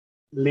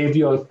 live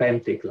your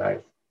authentic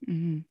life.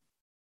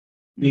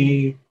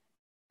 Be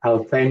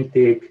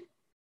authentic,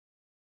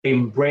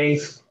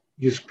 embrace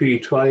your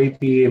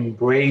spirituality,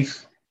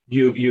 embrace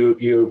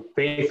your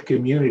faith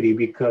community,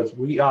 because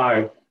we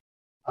are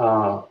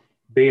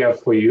there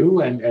for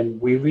you,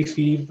 and we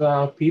receive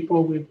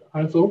people with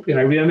arms open.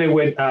 I remember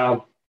when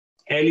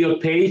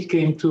Elliot Page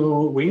came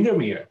to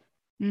Windermere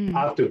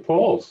after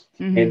Paul's,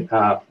 and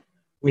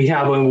we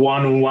have a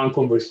one-on-one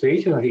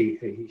conversation.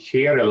 He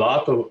shared a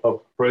lot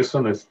of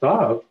personal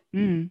stuff,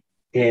 and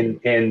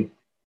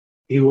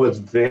he was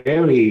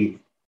very,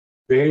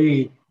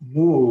 very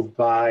moved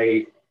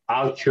by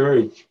our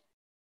church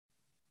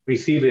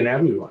receiving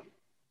everyone.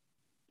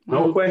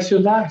 Wow. No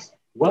questions asked.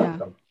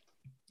 Welcome.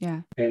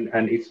 Yeah.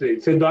 And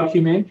it's a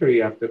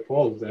documentary after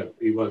Paul's that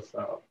it was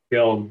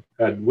filmed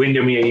at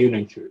Windermere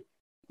Union Church.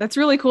 That's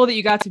really cool that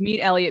you got to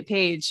meet Elliot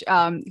Page.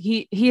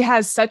 He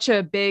has such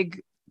a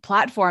big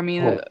platform.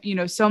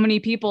 So many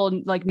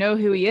people like know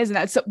who he is, and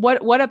that's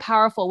what a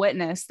powerful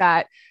witness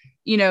that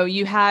you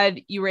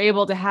were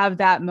able to have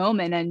that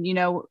moment, and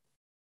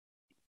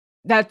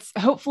that's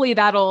hopefully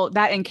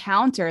that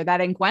encounter, that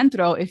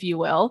encuentro, if you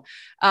will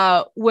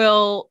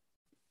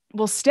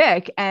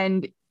stick,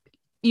 and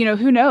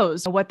who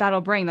knows what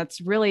that'll bring.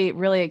 That's really,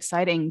 really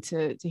exciting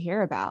to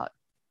hear about.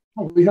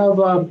 We have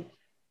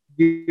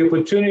the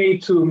opportunity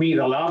to meet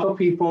a lot of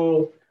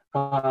people,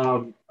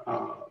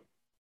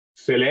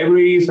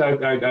 celebrities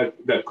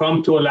that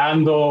come to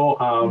Orlando.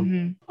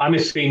 I'm a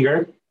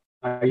singer.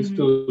 I used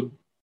to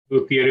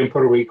do theater in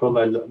Puerto Rico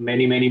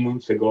many, many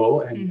months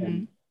ago,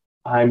 and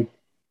I'm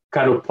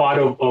kind of part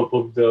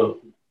of the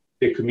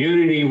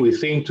community. We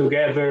sing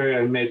together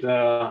and met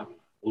a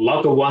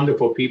lot of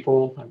wonderful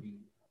people. I mean,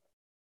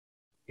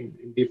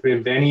 in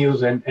different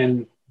venues,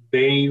 and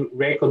they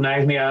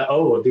recognize me.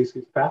 This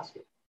is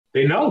Pastor.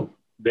 They know.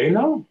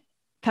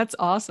 That's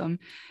awesome.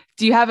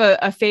 Do you have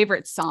a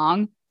favorite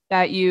song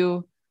that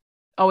you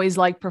always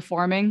like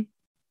performing?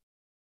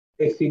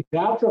 As a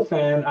Sinatra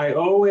fan, I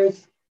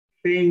always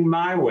sing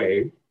my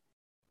way,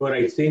 but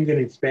I sing it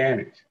in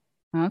Spanish.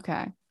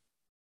 Okay.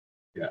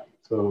 Yeah,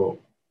 so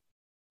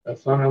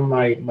that's one of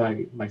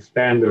my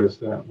standards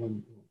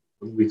when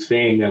we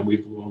sing and we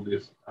do all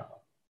this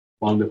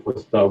wonderful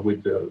stuff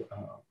with the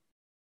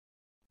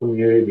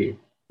community.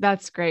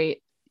 That's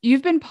great.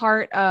 You've been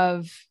part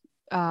of,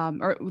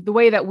 or the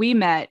way that we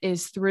met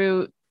is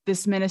through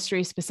this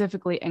ministry,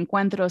 specifically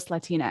Encuentros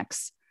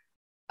Latinx.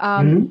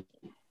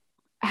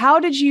 How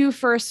did you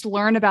first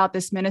learn about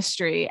this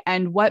ministry,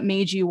 and what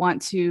made you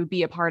want to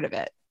be a part of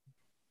it?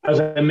 As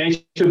I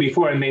mentioned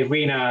before, I met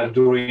Rena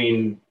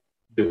during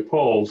the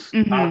polls.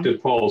 After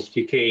polls,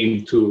 she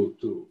came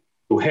to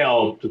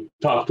help, to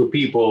talk to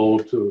people,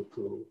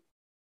 to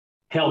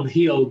help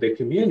heal the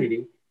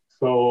community.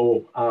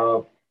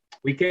 So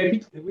we kept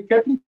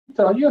in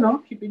touch,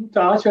 keep in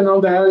touch and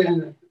all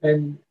that.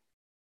 And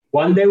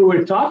one day we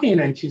were talking,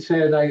 and she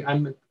said,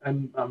 I'm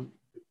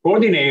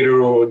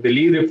coordinator or the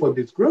leader for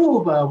this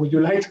group. Would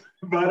you like to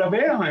be part of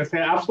it? And I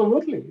said,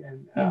 absolutely.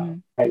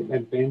 And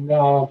I've been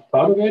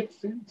part of it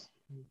since.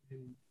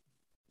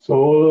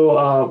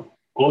 So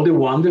all the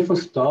wonderful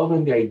stuff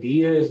and the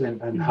ideas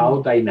and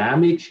how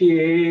dynamic she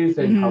is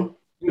and how,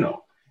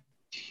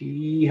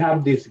 she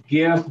have this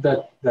gift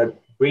that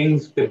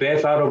brings the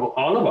best out of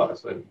all of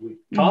us. And we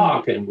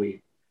talk and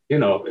we,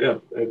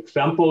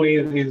 example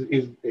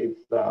is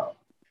example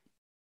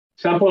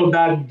of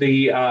that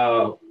the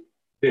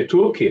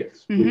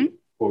toolkits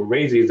for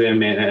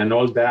racism and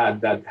all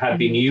that have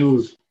been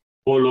used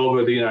all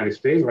over the United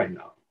States right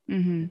now.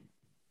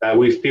 That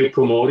we're still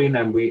promoting,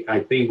 and I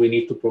think we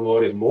need to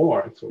promote it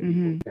more so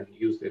people can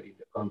use it in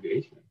the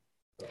congregation.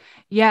 So.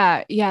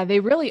 Yeah, they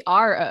really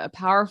are a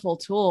powerful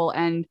tool.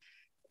 And,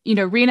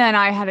 Rena and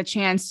I had a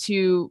chance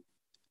to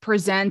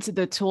present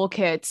the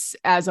toolkits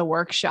as a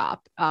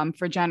workshop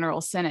for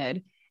General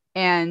Synod.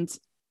 And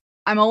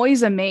I'm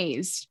always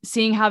amazed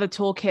seeing how the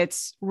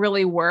toolkits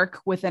really work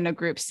within a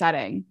group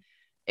setting.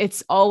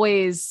 It's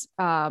always,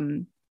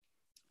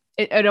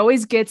 it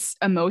always gets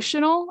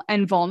emotional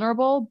and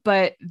vulnerable,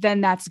 but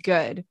then that's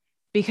good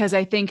because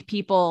I think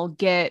people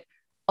get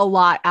a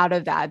lot out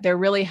of that. They're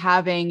really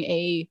having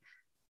a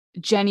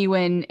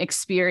genuine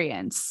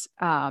experience,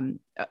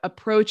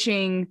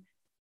 approaching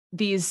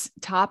these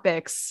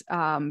topics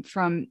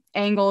from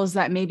angles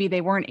that maybe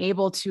they weren't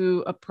able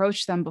to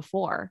approach them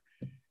before.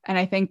 And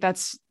I think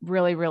that's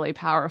really, really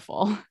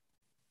powerful.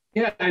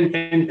 Yeah,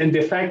 and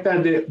the fact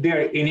that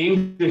they're in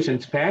English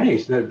and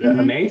Spanish, that's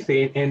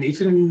amazing. And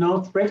it's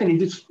not threatening.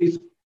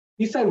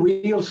 These are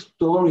real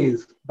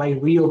stories by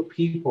real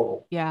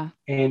people. Yeah.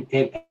 And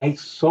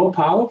it's so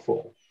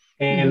powerful.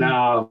 And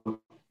I'm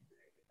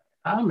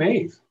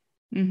amazed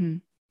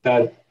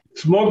that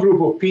small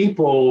group of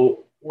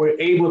people were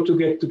able to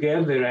get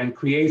together and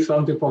create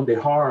something from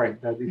the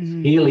heart that is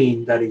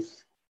healing, that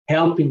is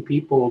helping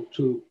people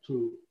to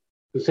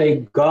say,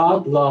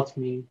 God loves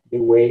me the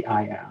way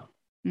I am.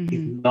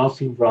 There's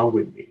nothing wrong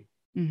with me.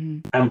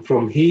 And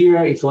from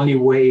here, it's only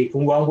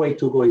one way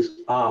to go is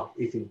up.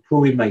 It's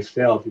improving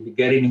myself. It's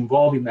getting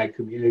involved in my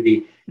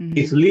community.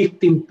 It's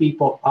lifting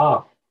people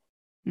up.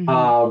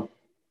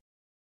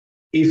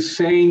 It's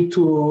saying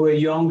to a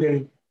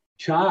younger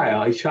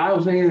child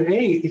saying,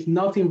 hey, it's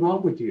nothing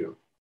wrong with you.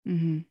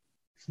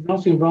 It's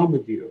nothing wrong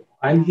with you.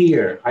 I'm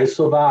here. I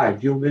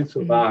survived. You will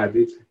survive.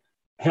 It's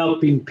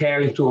helping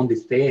parents to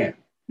understand.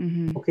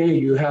 Okay,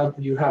 you have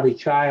a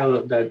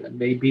child that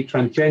may be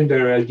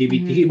transgender,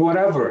 LGBT,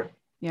 whatever.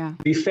 Yeah.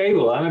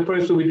 Disabled. I'm a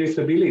person with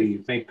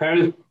disabilities. My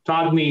parents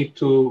taught me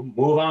to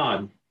move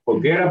on.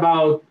 Forget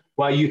about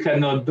what you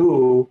cannot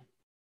do.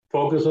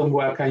 Focus on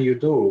what can you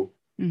do.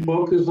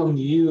 Focus on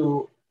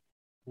you.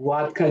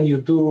 What can you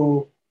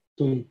do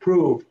to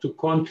improve, to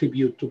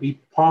contribute, to be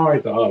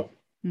part of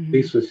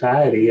this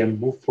society and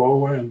move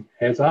forward and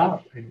heads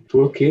up. And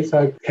toolkits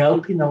are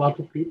helping a lot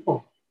of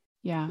people.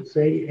 Yeah. To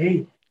say,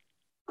 hey,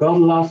 God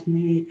loves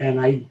me, and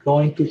I'm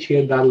going to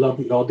share that love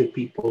with other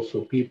people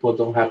so people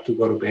don't have to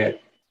go to bed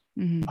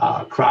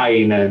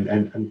crying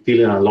and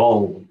feeling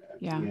alone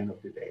at the end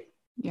of the day.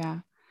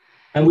 Yeah.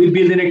 And we're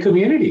building a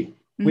community.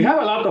 We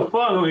have a lot of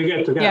fun when we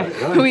get together.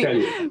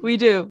 Yeah, we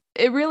do.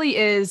 It really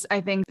is,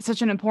 I think,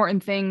 such an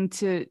important thing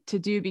to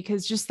do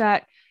because just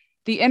that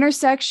the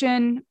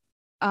intersection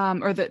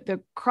or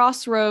the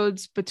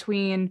crossroads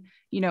between,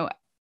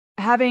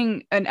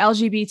 having an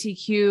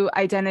LGBTQ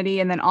identity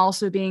and then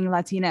also being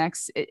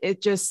Latinx,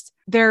 it just,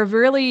 there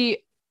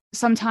really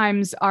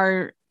sometimes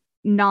are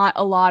not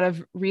a lot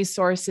of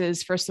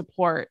resources for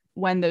support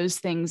when those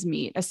things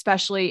meet,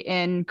 especially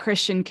in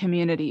Christian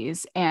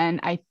communities. And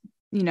I,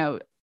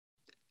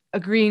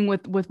 agreeing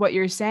with what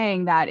you're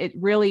saying, that it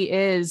really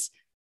is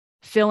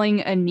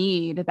filling a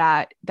need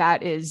that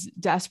is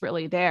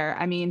desperately there.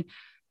 I mean,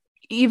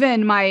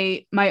 even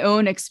my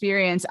own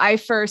experience, I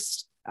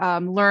first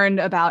learned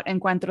about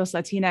Encuentros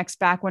Latinx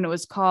back when it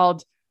was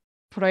called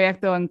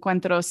Proyecto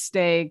Encuentros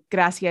de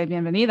Gracia y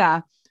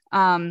Bienvenida.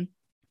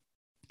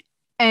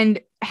 And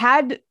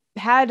had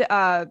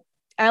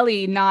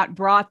Ellie not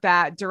brought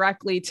that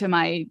directly to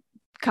my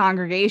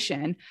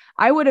congregation,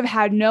 I would have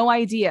had no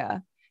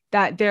idea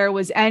that there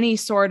was any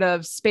sort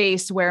of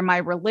space where my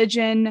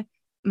religion,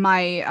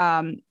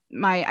 my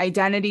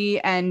identity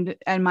and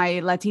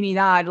my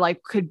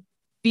Latinidad could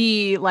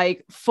be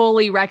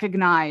fully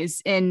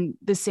recognized in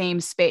the same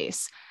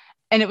space.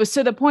 And it was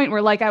to the point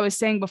where, like I was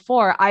saying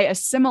before, I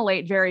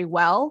assimilate very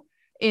well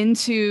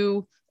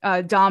into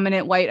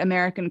dominant white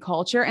American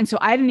culture. And so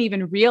I didn't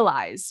even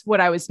realize what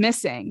I was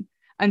missing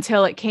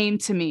until it came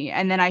to me.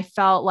 And then I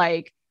felt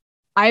like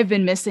I've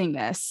been missing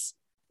this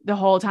the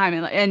whole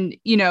time. And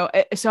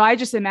so I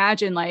just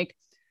imagine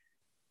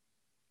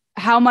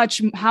how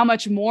much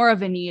more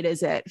of a need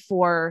is it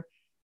for,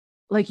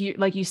 like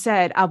you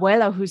said,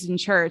 abuela who's in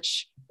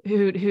church,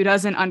 who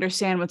doesn't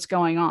understand what's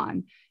going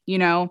on.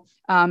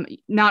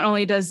 Not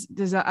only does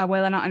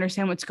abuela not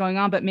understand what's going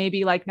on, but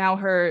maybe now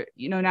her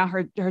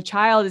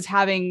child is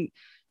having,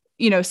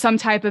 some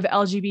type of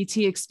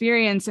LGBT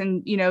experience,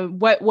 and,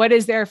 what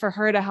is there for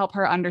her to help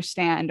her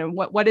understand, and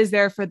what is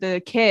there for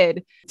the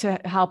kid to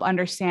help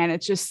understand.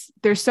 It's just,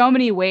 there's so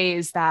many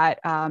ways that,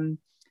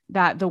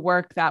 that the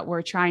work that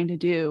we're trying to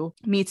do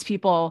meets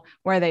people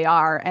where they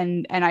are.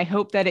 And I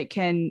hope that it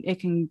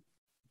can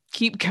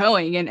keep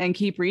going and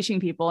keep reaching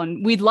people.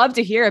 And we'd love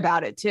to hear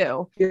about it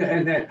too. Yeah.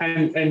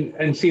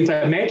 And since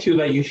I met you,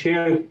 that you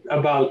shared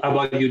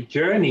about your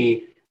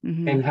journey,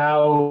 mm-hmm. and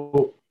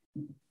how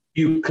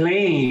you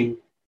claim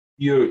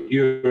your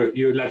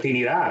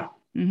Latinidad,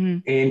 mm-hmm.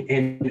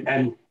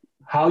 and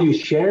how you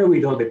share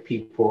with other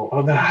people,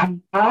 or the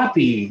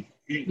happy,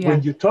 yeah.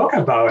 when you talk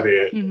about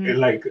it, mm-hmm.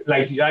 like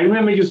I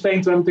remember you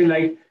saying something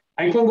like,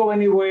 I can go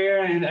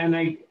anywhere and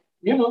I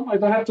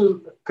don't have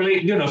to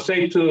claim,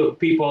 say to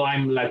people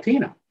I'm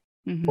Latina,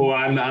 mm-hmm. or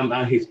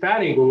I'm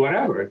Hispanic or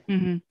whatever,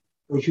 mm-hmm.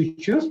 but you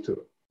choose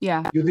to.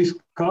 Yeah. You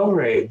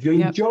discover it.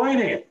 You enjoy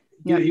it.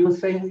 Yep. You're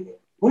saying,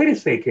 wait a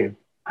second,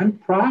 I'm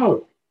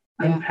proud.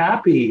 Yeah. I'm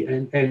happy.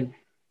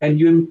 And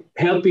you're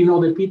helping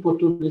other people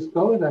to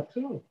discover that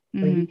too.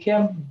 Mm-hmm. And you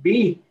can't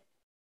be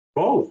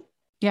both.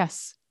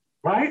 Yes.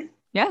 Right?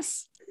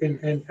 Yes.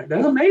 And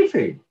that's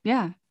amazing.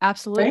 Yeah,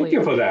 absolutely. Thank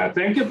you for that.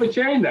 Thank you for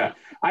sharing that.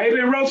 I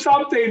even wrote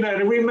something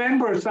that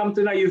remember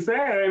something that you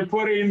said and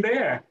put it in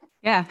there.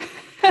 Yeah.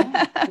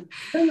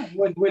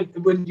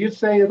 when you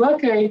say,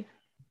 okay,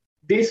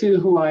 this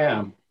is who I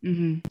am.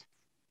 Mm-hmm.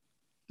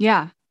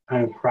 Yeah.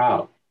 I'm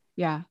proud.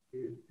 Yeah.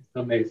 It's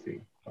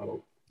amazing.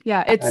 So,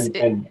 yeah,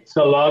 and it's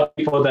a lot of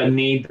people that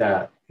need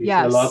that. It's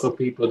a lot of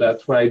people.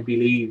 That's what I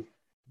believe.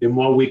 The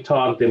more we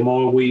talk, the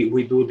more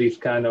we do this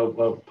kind of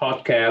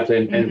podcast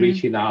and, mm-hmm. and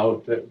reaching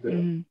out,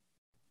 mm-hmm.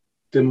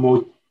 the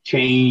more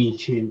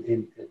change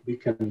in we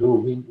can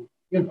do.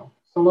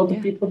 It's a lot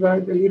of people that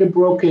are a little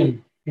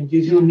broken and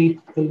just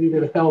need a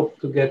little help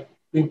to get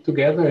things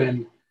together.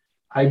 And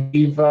I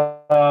believe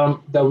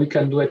that we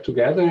can do it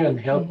together and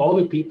help mm-hmm.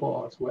 other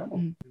people as well.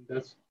 Mm-hmm.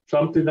 That's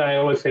something that I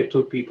always say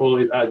to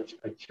people at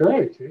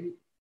church. Hey,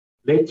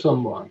 let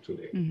someone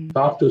today, mm-hmm.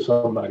 talk to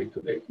somebody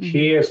today, mm-hmm.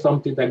 share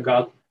something that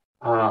God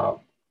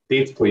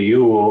did for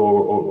you,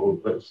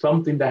 or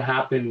something that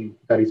happened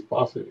that is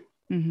positive.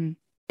 Mm-hmm.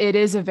 It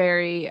is a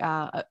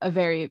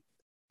very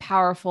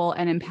powerful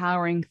and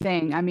empowering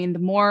thing. I mean, the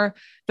more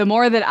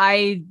that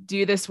I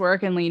do this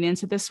work and lean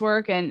into this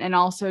work, and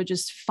also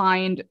just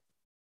find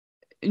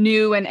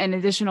new and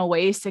additional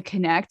ways to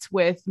connect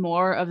with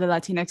more of the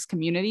Latinx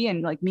community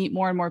and like meet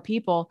more and more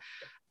people,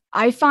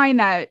 I find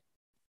that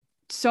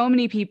so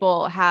many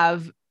people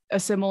have a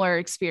similar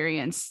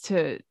experience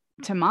to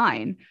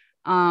mine,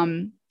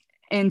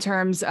 in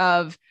terms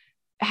of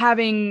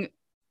having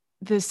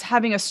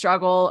a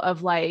struggle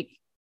of like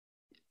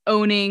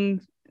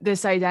owning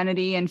this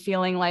identity and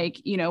feeling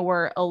like,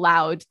 we're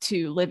allowed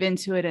to live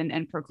into it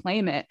and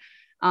proclaim it.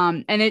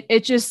 And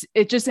it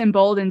just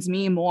emboldens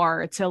me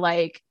more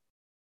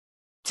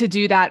to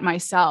do that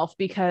myself,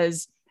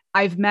 because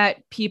I've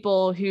met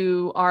people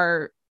who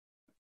are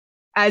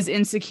as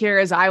insecure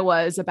as I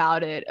was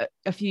about it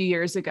a few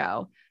years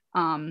ago,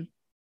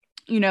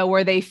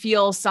 where they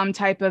feel some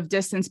type of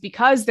distance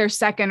because they're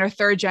second or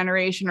third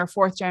generation or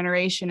fourth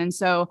generation. And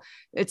so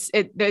it's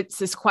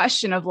this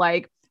question of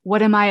like,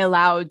 what am I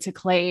allowed to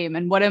claim?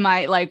 And what am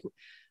I like,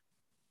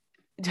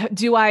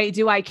 do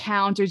I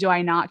count or do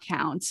I not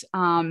count?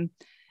 And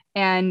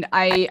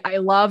I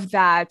love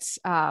that,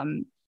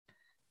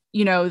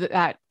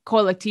 that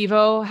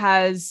Colectivo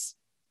has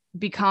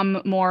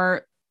become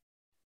more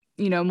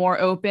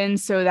open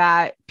so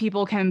that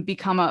people can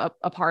become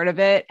a part of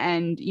it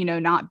and,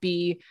 not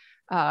be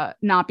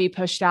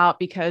pushed out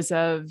because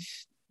of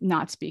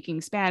not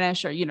speaking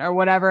Spanish or, or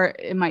whatever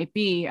it might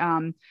be.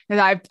 And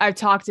I've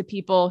talked to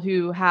people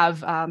who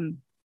have,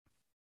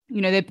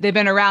 they've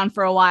been around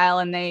for a while,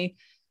 and they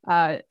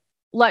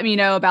let me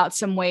know about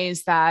some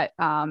ways that,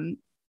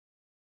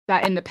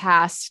 that in the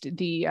past,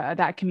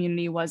 that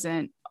community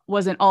wasn't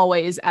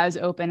always as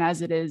open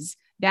as it is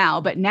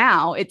now, but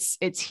now it's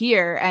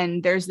here,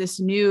 and there's this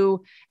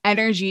new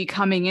energy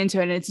coming into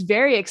it. And it's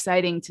very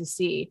exciting to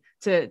see,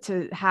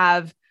 to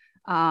have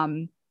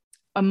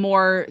a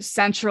more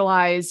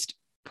centralized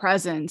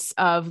presence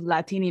of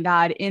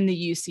Latinidad in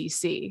the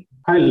UCC.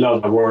 I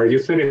love the word. You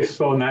said it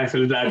so nice,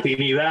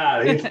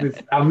 Latinidad.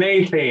 It's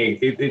amazing.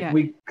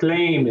 We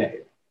claim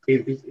it.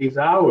 It's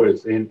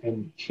ours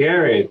and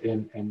share it.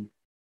 And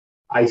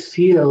I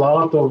see a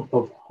lot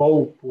of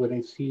hope when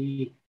I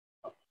see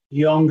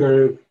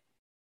younger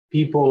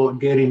people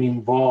getting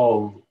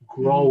involved,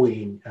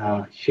 growing,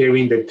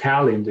 sharing their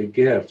talent, their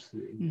gifts,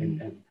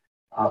 and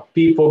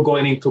people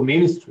going into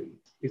ministry.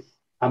 It's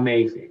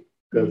amazing,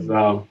 because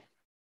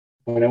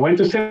when I went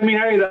to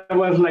seminary, that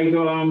was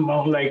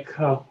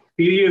a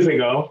few years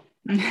ago.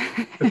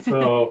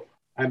 So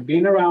I've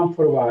been around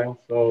for a while.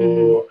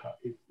 So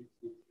it's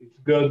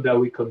good that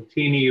we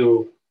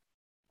continue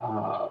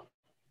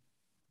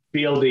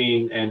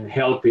building and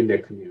helping the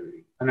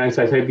community. And as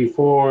I said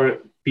before,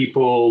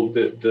 people,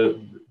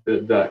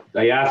 the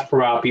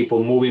diaspora,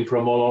 people moving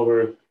from all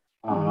over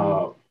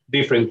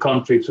different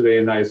countries to the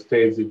United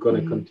States is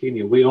going to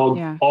continue. We all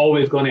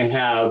always going to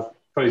have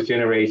first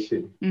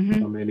generation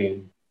coming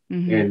in,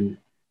 and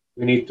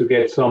we need to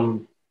get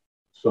some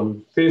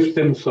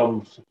systems,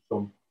 some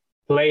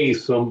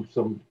place,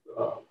 some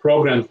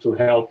programs to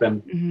help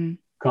them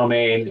come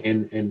in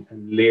and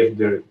live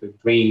their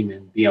dream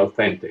and be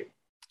authentic.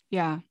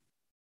 Yeah.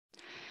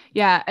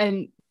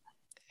 And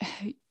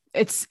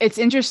it's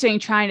interesting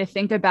trying to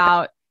think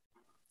about,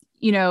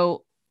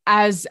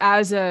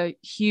 as a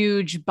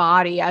huge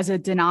body, as a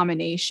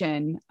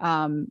denomination,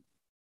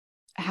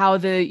 how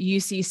the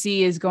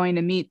UCC is going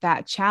to meet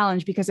that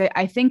challenge, because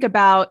I think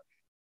about,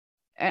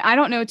 I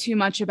don't know too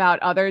much about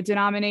other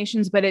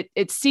denominations, but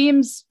it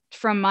seems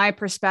from my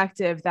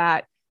perspective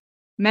that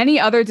many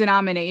other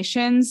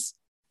denominations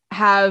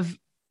have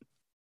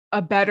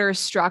a better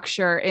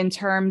structure in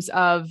terms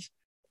of,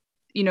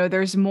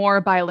 there's more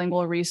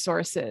bilingual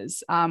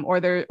resources, or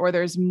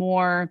there's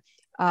more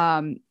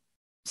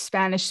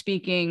Spanish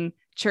speaking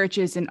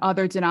churches in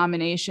other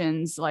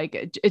denominations. Like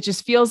it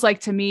just feels like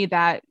to me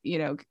that,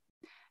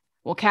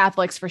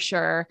 Catholics for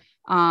sure.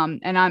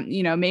 And I'm,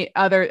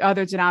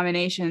 other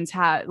denominations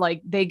had,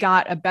 like, they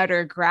got a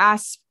better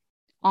grasp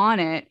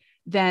on it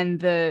than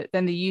the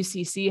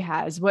UCC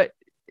has. What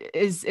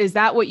is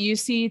that what you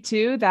see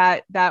too,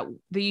 that the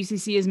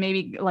UCC is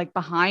maybe like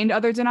behind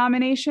other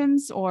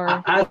denominations? Or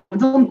I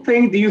don't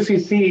think the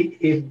UCC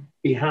is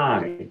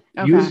behind.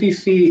 Okay.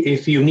 UCC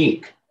is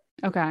unique.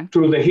 Okay.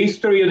 Through the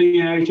history of the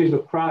United Church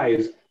of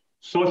Christ,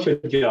 social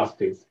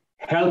justice,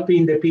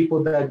 helping the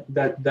people that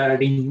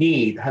are in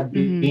need have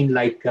been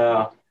like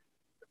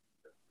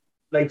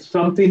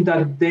something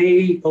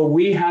that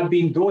we have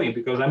been doing,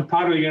 because I'm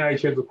part of the United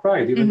Church of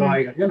Christ, even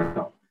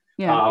though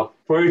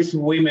first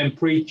women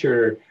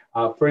preacher,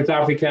 first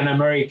African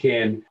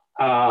American,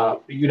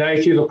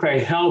 United Church of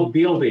Christ helped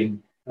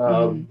building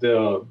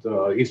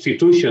the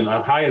institution,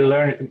 higher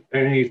learning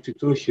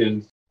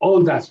institutions,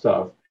 all that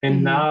stuff.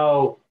 And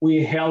now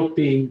we're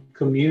helping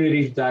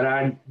communities that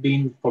are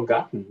being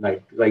forgotten,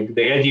 like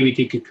the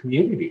LGBTQ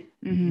community.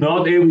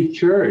 Not every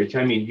church.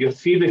 I mean, you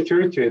see the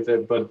churches,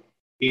 but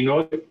in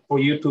order for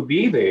you to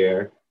be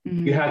there,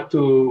 you have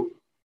to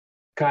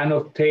kind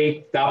of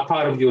take that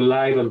part of your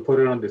life and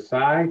put it on the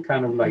side,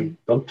 kind of like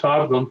don't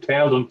talk, don't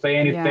tell, don't say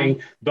anything,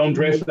 don't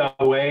dress that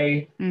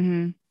way,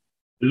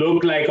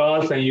 look like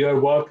us and you're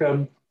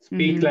welcome,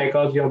 speak like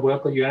us, you're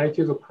welcome. United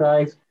Church of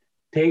Christ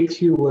takes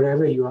you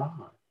wherever you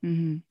are.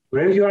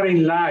 Wherever you are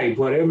in life,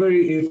 whatever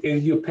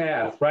is your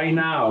path right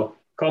now,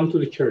 come to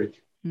the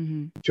church,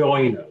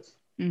 join us.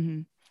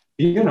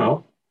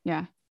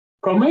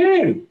 Come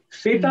in,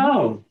 sit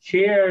down,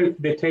 share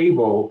the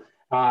table.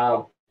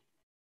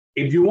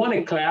 If you want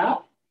to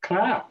clap,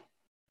 clap.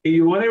 If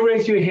you want to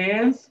raise your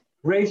hands,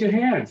 raise your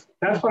hands.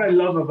 That's what I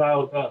love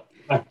about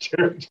a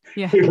church.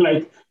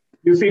 Like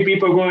you see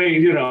people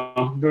going,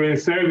 during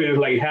service,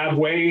 like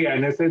halfway,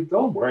 and I said,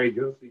 don't worry,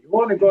 just you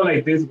want to go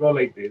like this, go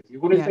like this. You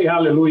want to say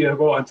hallelujah,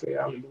 go and say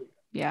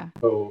hallelujah.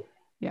 So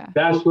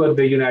that's what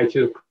the United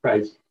Church of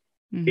Christ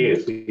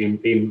is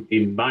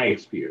in my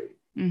experience.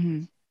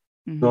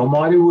 No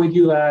matter where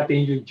you are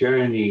in your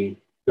journey,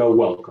 you're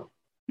welcome.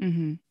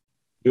 You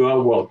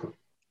are welcome.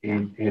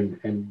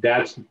 And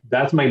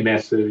that's my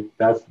message.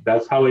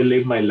 That's how I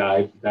live my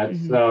life.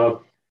 That's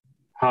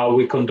how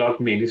we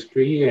conduct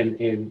ministry.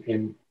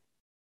 And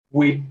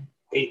we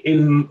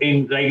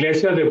in La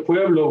Iglesia del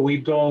Pueblo, we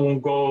don't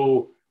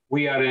go,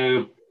 we are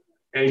a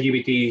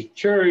LGBT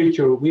church,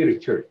 or we're a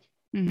church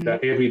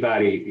that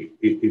everybody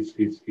is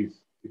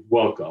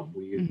welcome.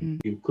 We're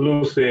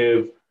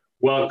inclusive,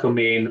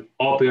 welcoming,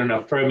 open and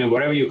affirming,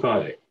 whatever you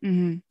call it.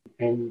 And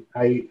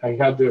I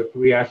have the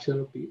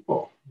reaction of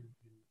people.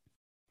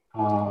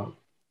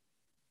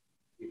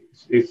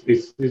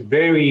 It's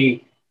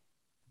very,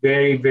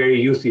 very,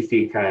 very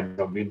UCC kind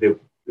of, in the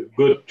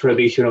good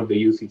tradition of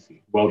the UCC.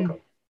 Welcome.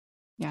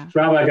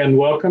 Extravagant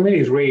welcoming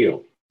is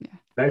real.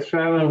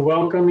 Extravagant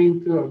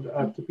welcoming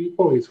to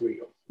people is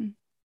real.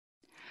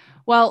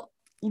 Well,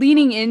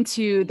 leaning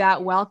into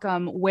that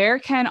welcome, where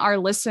can our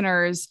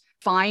listeners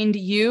find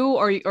you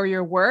or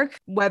your work,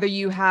 whether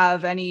you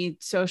have any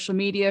social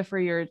media for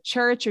your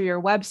church or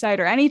your website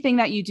or anything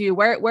that you do?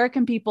 Where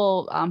can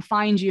people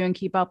find you and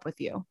keep up with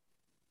you?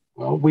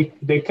 Well,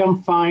 they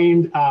can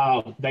find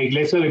the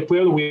Iglesia del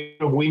Pueblo. We're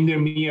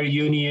Windermere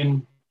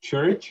Union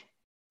Church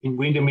in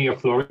Windermere,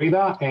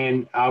 Florida,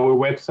 and our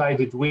website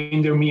is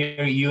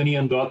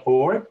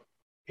windermereunion.org.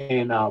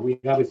 And we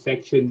have a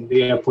section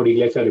there for the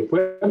Iglesia del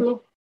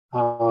Pueblo.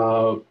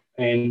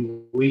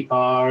 And we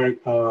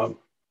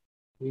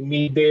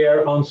meet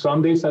there on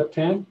Sundays at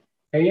 10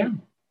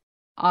 a.m.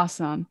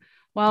 Awesome.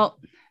 Well,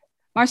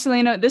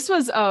 Marcelino, this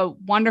was a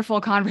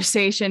wonderful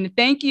conversation.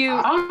 Thank you.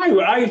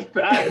 I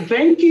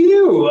thank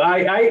you.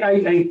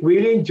 I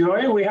really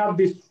enjoy it. We have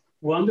this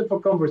wonderful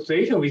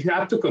conversation. We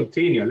have to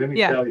continue, let me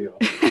tell you.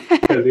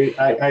 Because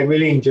I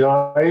really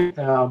enjoy it.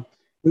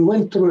 We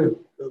went through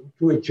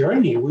to a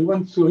journey. We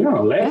went to,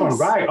 left and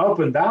right, up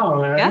and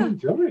down, and I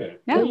enjoy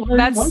it. Yeah,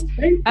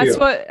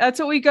 that's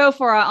what we go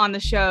for on the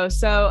show.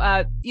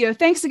 So,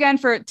 thanks again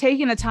for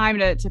taking the time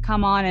to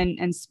come on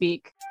and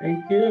speak.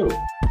 Thank you.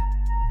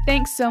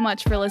 Thanks so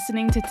much for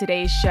listening to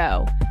today's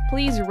show.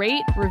 Please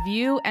rate,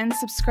 review, and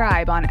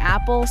subscribe on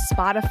Apple,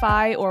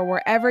 Spotify, or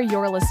wherever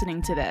you're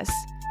listening to this.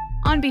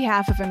 On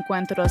behalf of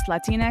Encuentros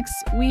Latinx,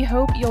 we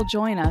hope you'll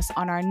join us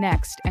on our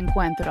next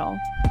Encuentro.